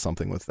and does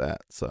something with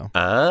that. So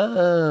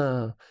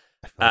I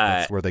feel like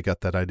that's where they got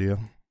that idea.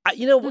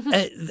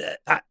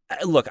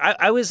 Look,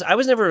 I was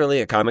never really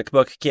a comic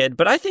book kid,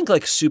 but I think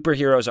like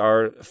superheroes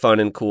are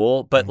fun and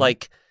cool. But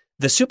like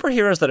the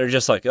superheroes that are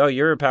just like, oh,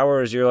 your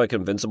power is you're like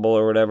invincible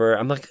or whatever.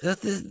 I'm like,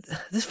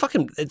 this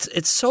fucking,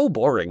 it's so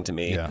boring to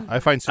me. Yeah, I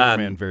find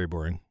Superman very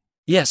boring.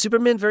 Yeah,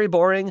 Superman very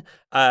boring.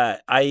 I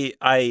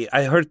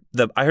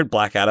heard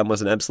Black Adam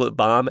was an absolute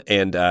bomb,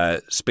 and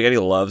Spaghetti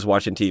loves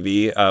watching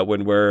TV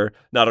when we're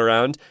not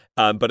around.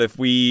 But if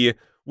we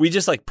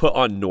just like put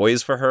on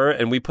noise for her,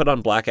 and we put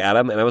on Black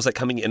Adam, and I was like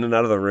coming in and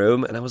out of the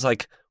room, and I was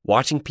like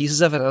watching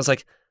pieces of it, and I was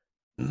like,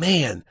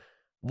 man,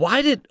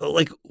 why did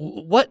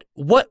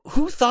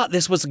who thought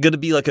this was going to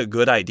be like a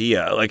good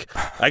idea? Like,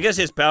 I guess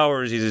his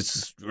powers,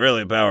 he's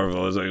really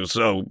powerful. It's like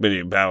so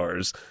many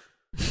powers.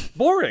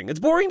 Boring. It's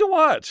boring to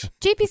watch.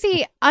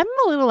 JPC, I'm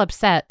a little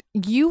upset.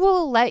 You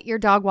will let your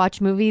dog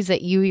watch movies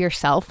that you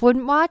yourself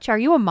wouldn't watch? Are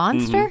you a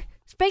monster?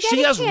 Spaghetti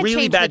She has can't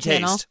really change bad the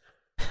channel.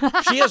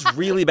 taste. She has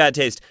really bad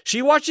taste.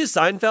 She watches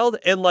Seinfeld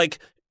and like,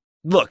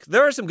 look,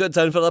 there are some good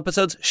Seinfeld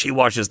episodes. She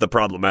watches the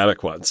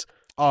problematic ones.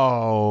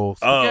 Oh,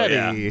 Spaghetti.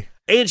 Yeah.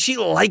 And she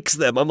likes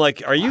them. I'm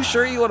like, are you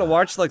sure you want to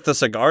watch like the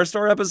Cigar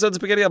Store episode,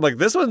 Spaghetti? I'm like,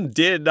 this one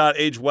did not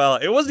age well.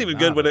 It wasn't even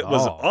good when it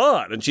was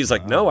on. And she's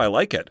like, no, I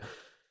like it.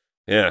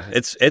 Yeah,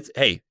 it's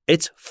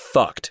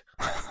fucked.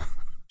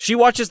 She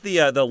watches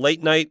the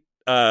late night.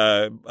 Who's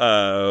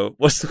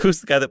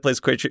the guy that plays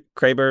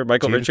Kramer?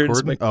 Michael James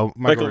Richards. Corden?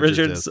 Michael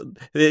Richards.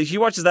 She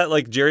watches that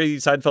like Jerry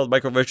Seinfeld,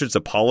 Michael Richards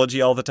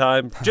apology all the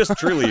time. Just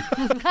truly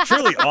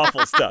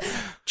awful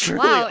stuff.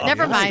 Wow,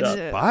 never mind.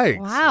 Spikes.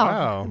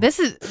 Wow. This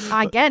is,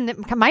 again,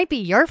 it might be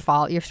your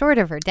fault. You're sort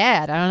of her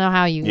dad. I don't know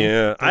how you...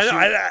 Yeah,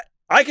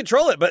 I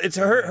control it, but it's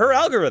her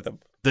algorithm.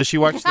 Does she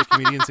watch the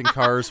Comedians in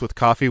Cars with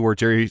Coffee where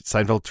Jerry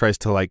Seinfeld tries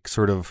to like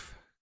sort of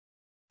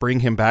bring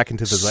him back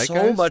into the zeitgeist?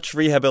 So much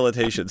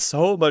rehabilitation for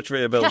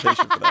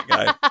that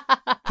guy.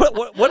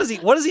 What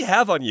does he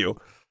have on you?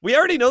 We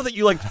already know that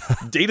you like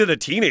dated a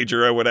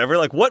teenager or whatever.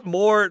 Like what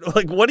more?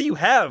 Like what do you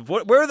have?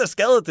 Where are the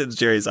skeletons,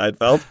 Jerry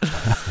Seinfeld?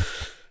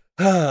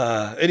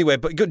 Anyway,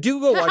 but go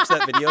watch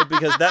that video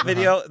because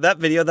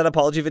that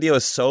apology video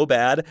is so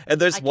bad.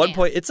 And there's one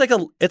point, it's like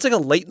a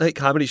late night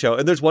comedy show.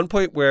 And there's one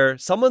point where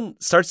someone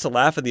starts to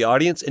laugh in the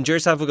audience, and Jerry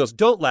Seinfeld goes,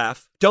 "Don't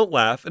laugh,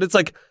 and it's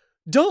like,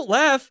 don't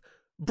laugh,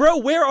 bro.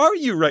 Where are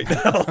you right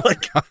now?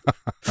 Like,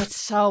 That's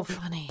so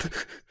funny.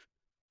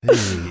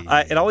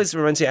 It always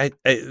reminds me.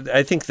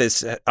 I think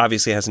this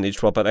obviously hasn't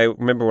aged well, but I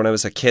remember when I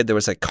was a kid, there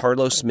was a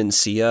Carlos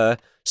Mencia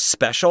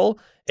special.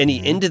 And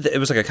he ended it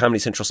was like a Comedy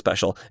Central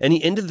special. And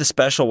he ended the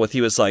special with, he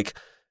was like,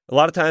 a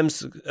lot of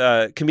times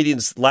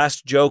comedians'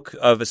 last joke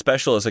of a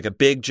special is like a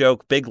big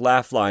joke, big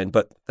laugh line,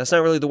 but that's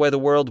not really the way the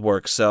world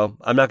works. So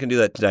I'm not going to do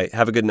that tonight.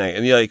 Have a good night.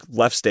 And he like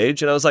left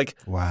stage. And I was like,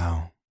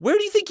 wow. Where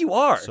do you think you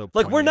are? So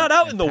like, we're not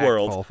out in the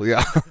world.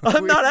 Yeah.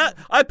 I'm not at,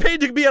 I paid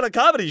to be on a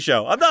comedy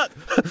show. I'm not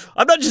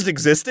just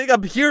existing.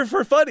 I'm here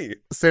for funny.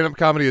 Stand-up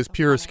comedy is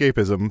pure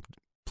escapism.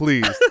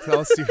 Please tell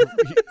us.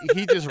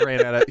 He just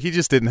ran out of. He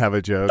just didn't have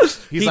a joke.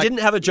 He didn't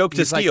have a joke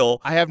to steal.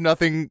 Like, I have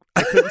nothing.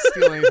 I couldn't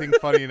steal anything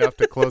funny enough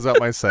to close out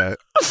my set.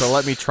 So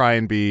let me try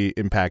and be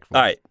impactful.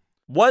 All right.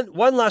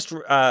 One last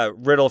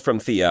riddle from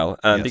Theo,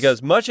 Yes.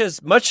 because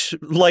much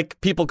like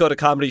people go to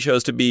comedy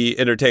shows to be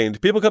entertained,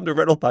 people come to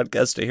Riddle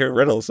Podcasts to hear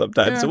riddles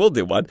sometimes. Yeah. So we'll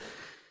do one.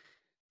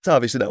 It's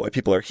obviously not why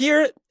people are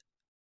here.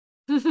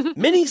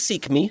 Many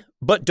seek me,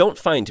 but don't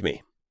find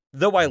me.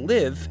 Though I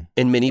live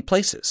in many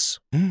places,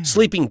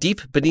 sleeping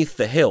deep beneath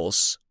the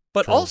hills,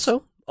 but Trolls.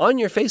 also on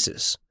your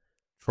faces.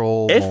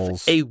 Troll If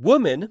moles. a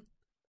woman,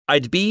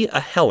 I'd be a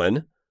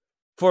Helen,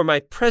 for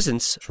my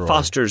presence Troy.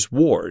 fosters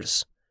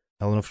wars.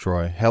 Helen of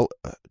Troy.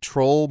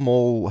 Troll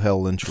mole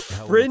Helen. Helen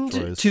of Friend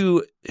Troy's.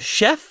 to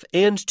chef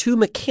and to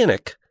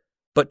mechanic,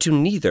 but to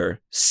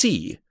neither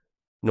sea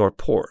nor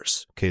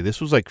pores. Okay,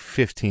 this was like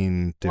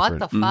 15 What different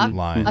the fuck?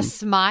 lines. A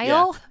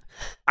smile?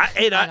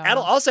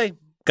 I'll say,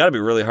 gotta be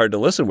really hard to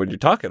listen when you're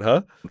talking,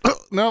 huh?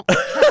 Nope.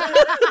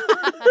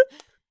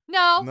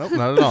 No. Nope,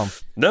 not at all.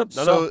 Nope,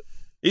 So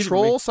Easy for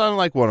Troll me. sounded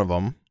like one of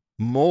them.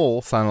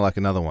 Mole sounded like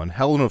another one.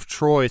 Helen of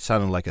Troy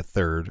sounded like a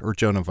third, or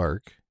Joan of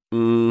Arc.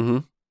 Mm-hmm.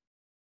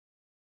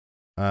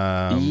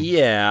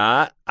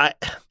 Yeah.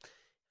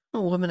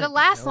 The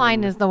last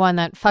line is the one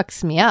that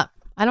fucks me up.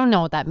 I don't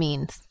know what that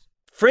means.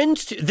 Friend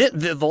to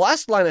the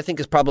last line I think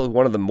is probably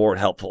one of the more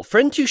helpful.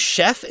 Friend to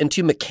chef and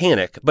to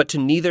mechanic, but to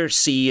neither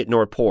sea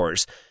nor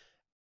pores.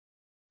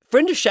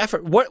 Friend to chef.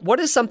 What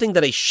is something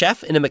that a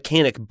chef and a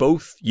mechanic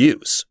both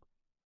use?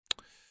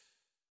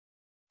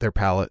 Their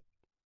palate.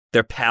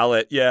 Their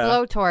palate. Yeah.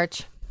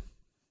 Blowtorch.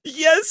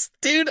 Yes,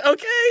 dude.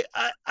 Okay.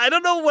 I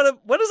don't know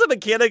what does a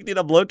mechanic need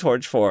a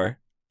blowtorch for?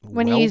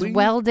 When he's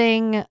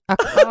welding a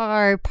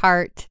car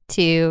part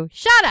to...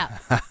 Shut up!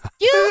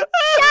 You!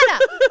 Shut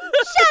up!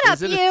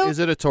 Shut up, you! Is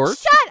it a torch?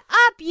 Shut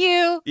up,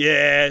 you!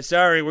 Yeah,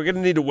 sorry, we're going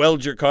to need to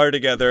weld your car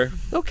together.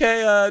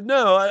 Okay,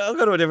 no, I'll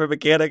go to a different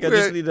mechanic. I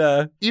just need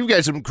You've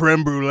got some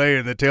creme brulee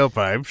in the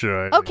tailpipe,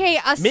 sure. Okay,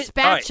 a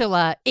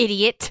spatula,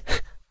 idiot.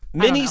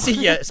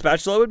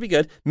 Spatula would be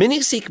good.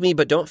 Many seek me,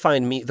 but don't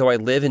find me, though I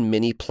live in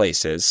many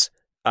places.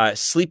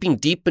 Sleeping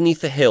deep beneath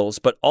the hills,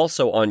 but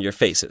also on your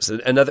faces.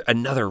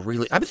 Another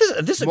really... I mean,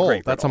 this is a mole.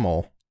 great That's a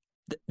mole.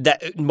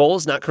 That mole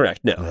is not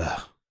correct, no.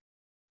 Ugh.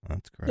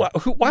 That's correct.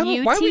 Why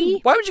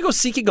would you go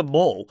seeking a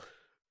mole?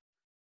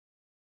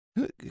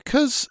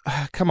 Because,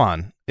 come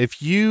on,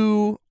 if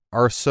you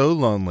are so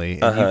lonely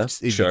and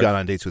you've gone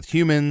on dates with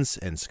humans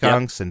and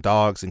skunks and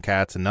dogs and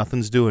cats and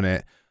nothing's doing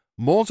it,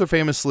 moles are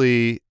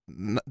famously,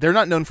 they're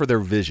not known for their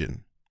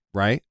vision,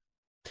 right?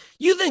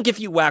 You think if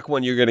you whack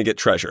one, you're going to get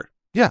treasure.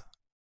 Yeah.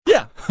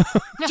 Yeah.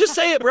 Just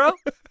say it, bro.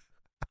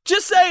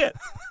 Just say it.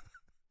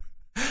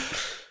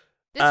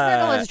 This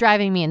riddle is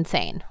driving me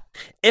insane.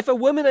 If a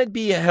woman, I'd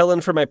be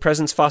Helen for my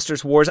presence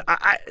fosters wars.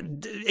 I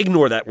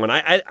ignore that one.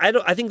 I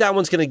think that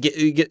one's going to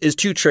is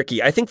too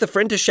tricky. I think the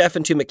friend to chef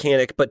and to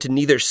mechanic, but to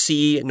neither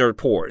see nor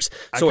pores.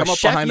 So I come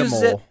up behind a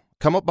mole.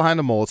 Come up behind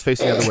a mole. It's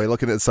facing the other way,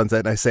 looking at the sunset,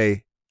 and I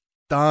say,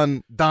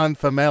 Don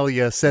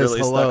Familia says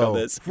really hello.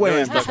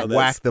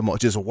 Whack the mole.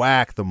 Just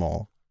whack the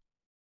mole.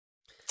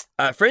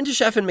 Friend to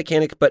chef and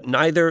mechanic, but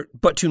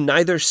to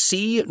neither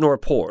see nor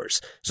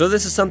pores. So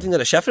this is something that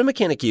a chef and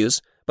mechanic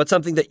use, but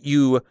something that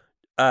you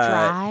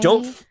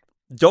don't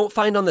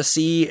find on the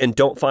sea and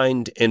don't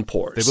find in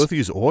pores. They both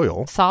use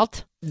oil.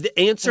 Salt. The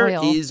answer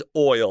is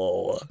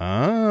oil.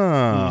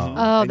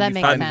 Oh, that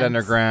makes sense. Find it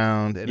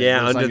underground. And it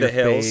goes under on the your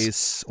hills.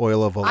 Face,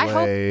 oil of Olay. I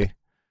hope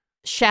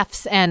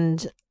chefs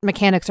and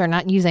mechanics are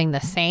not using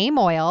the same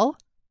oil.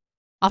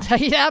 I'll tell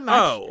you that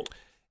much. Oh,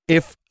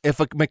 if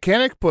a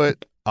mechanic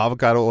put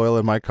avocado oil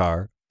in my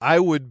car, I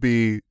would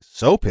be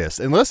so pissed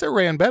unless it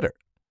ran better.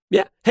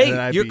 Yeah.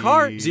 Hey, your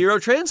car, 0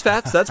 trans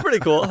fats. That's pretty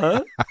cool,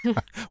 huh?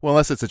 Well,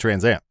 unless it's a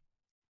Trans Am.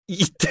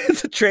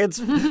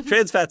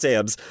 trans fats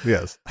AMs.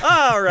 Yes.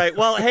 All right.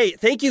 Well, hey,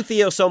 thank you,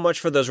 Theo, so much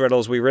for those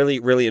riddles. We really,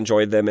 really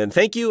enjoyed them. And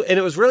thank you. And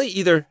it was really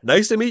either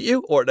nice to meet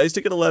you or nice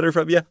to get a letter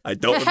from you. I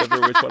don't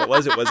remember which one it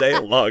was. It was a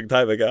long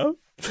time ago.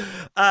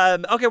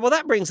 Okay, well,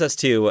 that brings us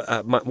to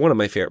one of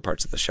my favorite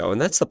parts of the show,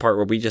 and that's the part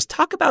where we just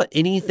talk about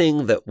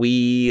anything that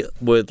we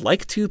would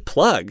like to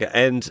plug.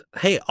 And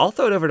hey, I'll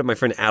throw it over to my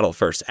friend Adel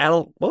first.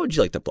 Adel, what would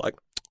you like to plug?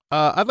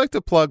 I'd like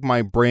to plug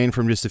my brain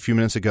from just a few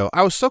minutes ago.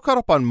 I was so caught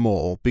up on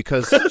mole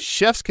because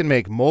chefs can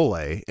make mole,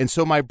 and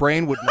so my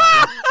brain would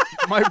not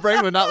let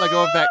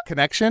go of that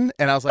connection,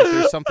 and I was like,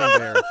 "There's something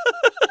there."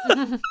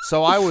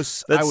 So I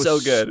was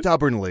so good.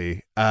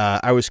 Stubbornly,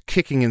 I was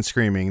kicking and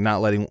screaming,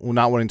 not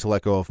wanting to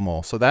let go of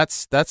mole. So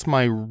that's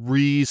my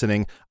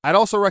reasoning. I'd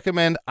also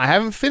recommend. I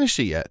haven't finished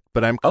it yet,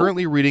 but I'm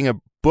currently reading a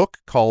book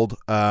called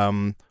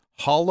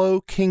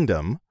Hollow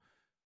Kingdom.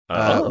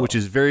 Which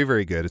is very,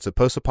 very good. It's a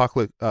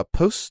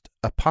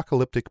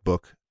post-apocalyptic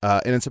book,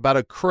 and it's about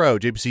a crow.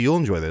 JPC, you'll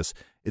enjoy this.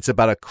 It's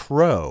about a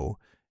crow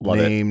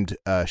named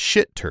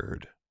Shit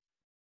Turd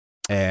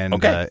and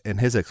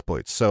his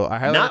exploits. So I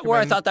highly not where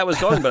I thought that was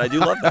going, but I do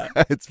love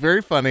that. It's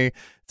very funny.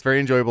 It's very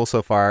enjoyable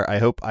so far. I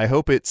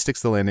hope it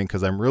sticks the landing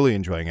because I'm really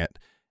enjoying it.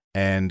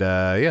 And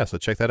so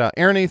check that out.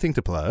 Aaron, anything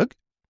to plug?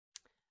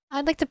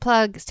 I'd like to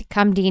plug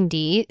Come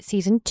D&D.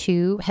 Season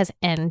 2 has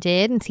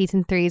ended, and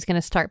Season 3 is going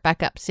to start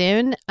back up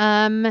soon.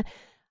 I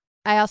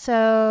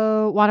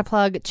also want to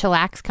plug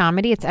Chillax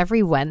Comedy. It's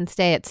every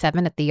Wednesday at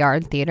 7 at the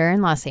Yard Theater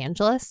in Los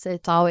Angeles.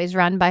 It's always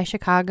run by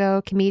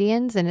Chicago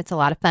comedians, and it's a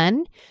lot of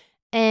fun.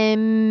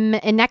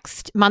 And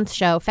next month's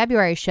show,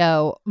 February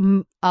show,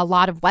 a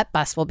lot of Wet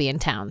Bus will be in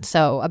town.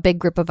 So a big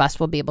group of us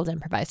will be able to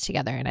improvise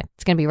together, and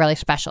it's going to be really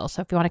special.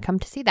 So if you want to come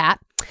to see that.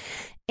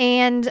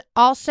 And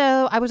also,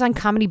 I was on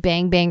Comedy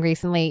Bang Bang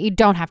recently. You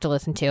don't have to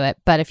listen to it,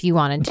 but if you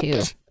wanted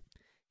to,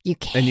 you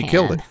can. And you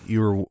killed it. You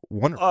were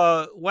wonderful.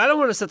 Well, I don't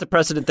want to set the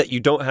precedent that you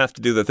don't have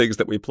to do the things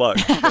that we plug.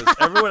 Because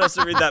everyone has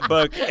to read that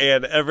book,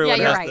 and everyone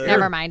has to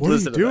Never mind. What are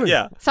you doing?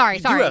 Yeah. Sorry.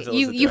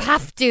 You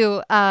have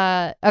to.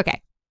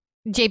 Okay.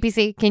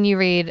 JPC, can you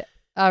read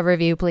a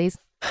review, please?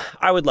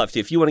 I would love to.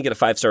 If you want to get a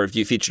 5-star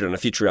review featured on a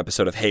future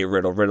episode of Hey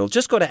Riddle,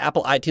 just go to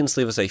Apple iTunes,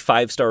 leave us a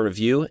 5-star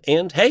review,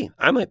 and hey,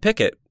 I might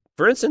pick it.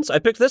 For instance, I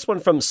picked this one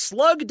from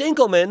Slug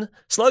Dinkelman.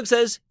 Slug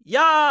says,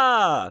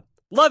 "Yeah,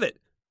 love it.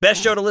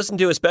 Best show to listen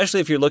to, especially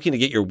if you're looking to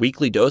get your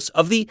weekly dose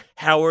of the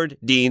Howard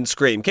Dean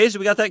scream." Casey,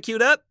 we got that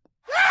queued up?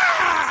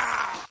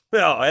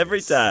 Oh,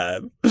 every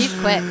time. He's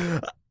quick.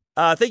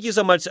 Thank you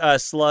so much,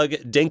 Slug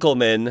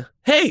Dinkelman.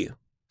 Hey,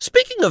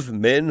 speaking of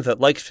men that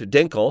like to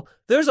dinkle,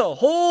 there's a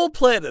whole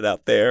planet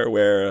out there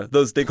where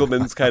those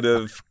Dinkelmans kind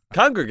of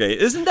congregate.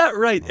 Isn't that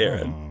right,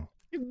 Aaron?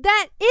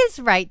 That is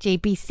right,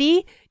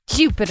 JPC.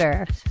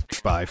 Jupiter.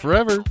 Bye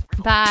forever.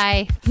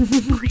 Bye.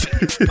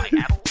 Produced by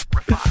Adel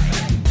Rafai.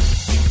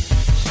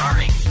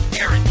 Starring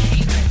Aaron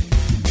Keefe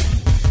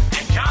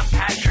and John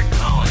Patrick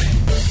Cohen.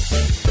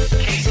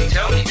 Casey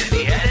Tony did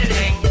the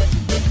editing.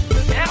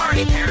 And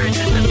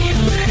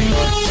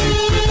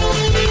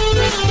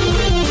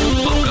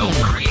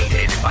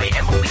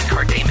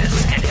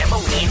Cardamus and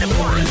Emmeline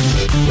Morris.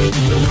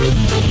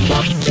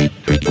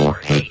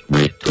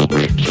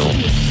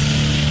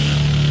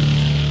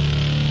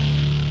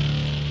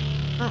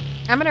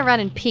 I'm going to run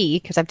and pee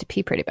because I have to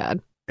pee pretty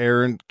bad.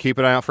 Aaron, keep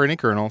an eye out for any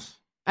kernels.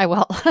 I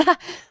will.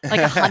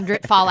 Like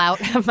 100 fall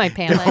out of my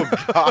pant leg.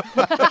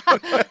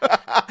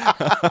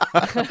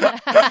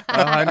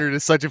 100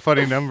 is such a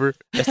funny number.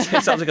 It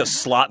sounds like a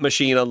slot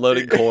machine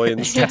unloading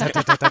coins. Hey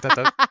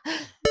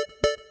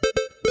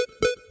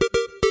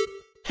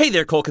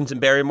there, Culkins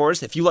and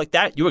Barrymores. If you like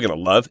that, you are going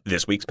to love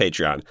this week's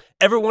Patreon.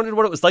 Ever wondered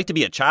what it was like to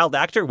be a child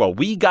actor? Well,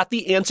 we got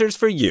the answers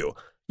for you.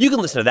 You can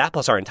listen to that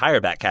plus our entire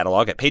back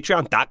catalog at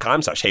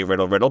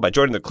patreon.com/HeyRiddleRiddle by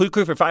joining the Clue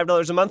Crew for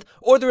 $5 a month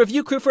or the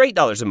Review Crew for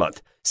 $8 a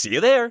month. See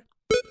you there.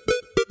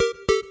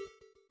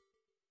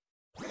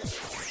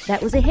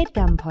 That was a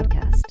HeadGum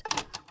podcast.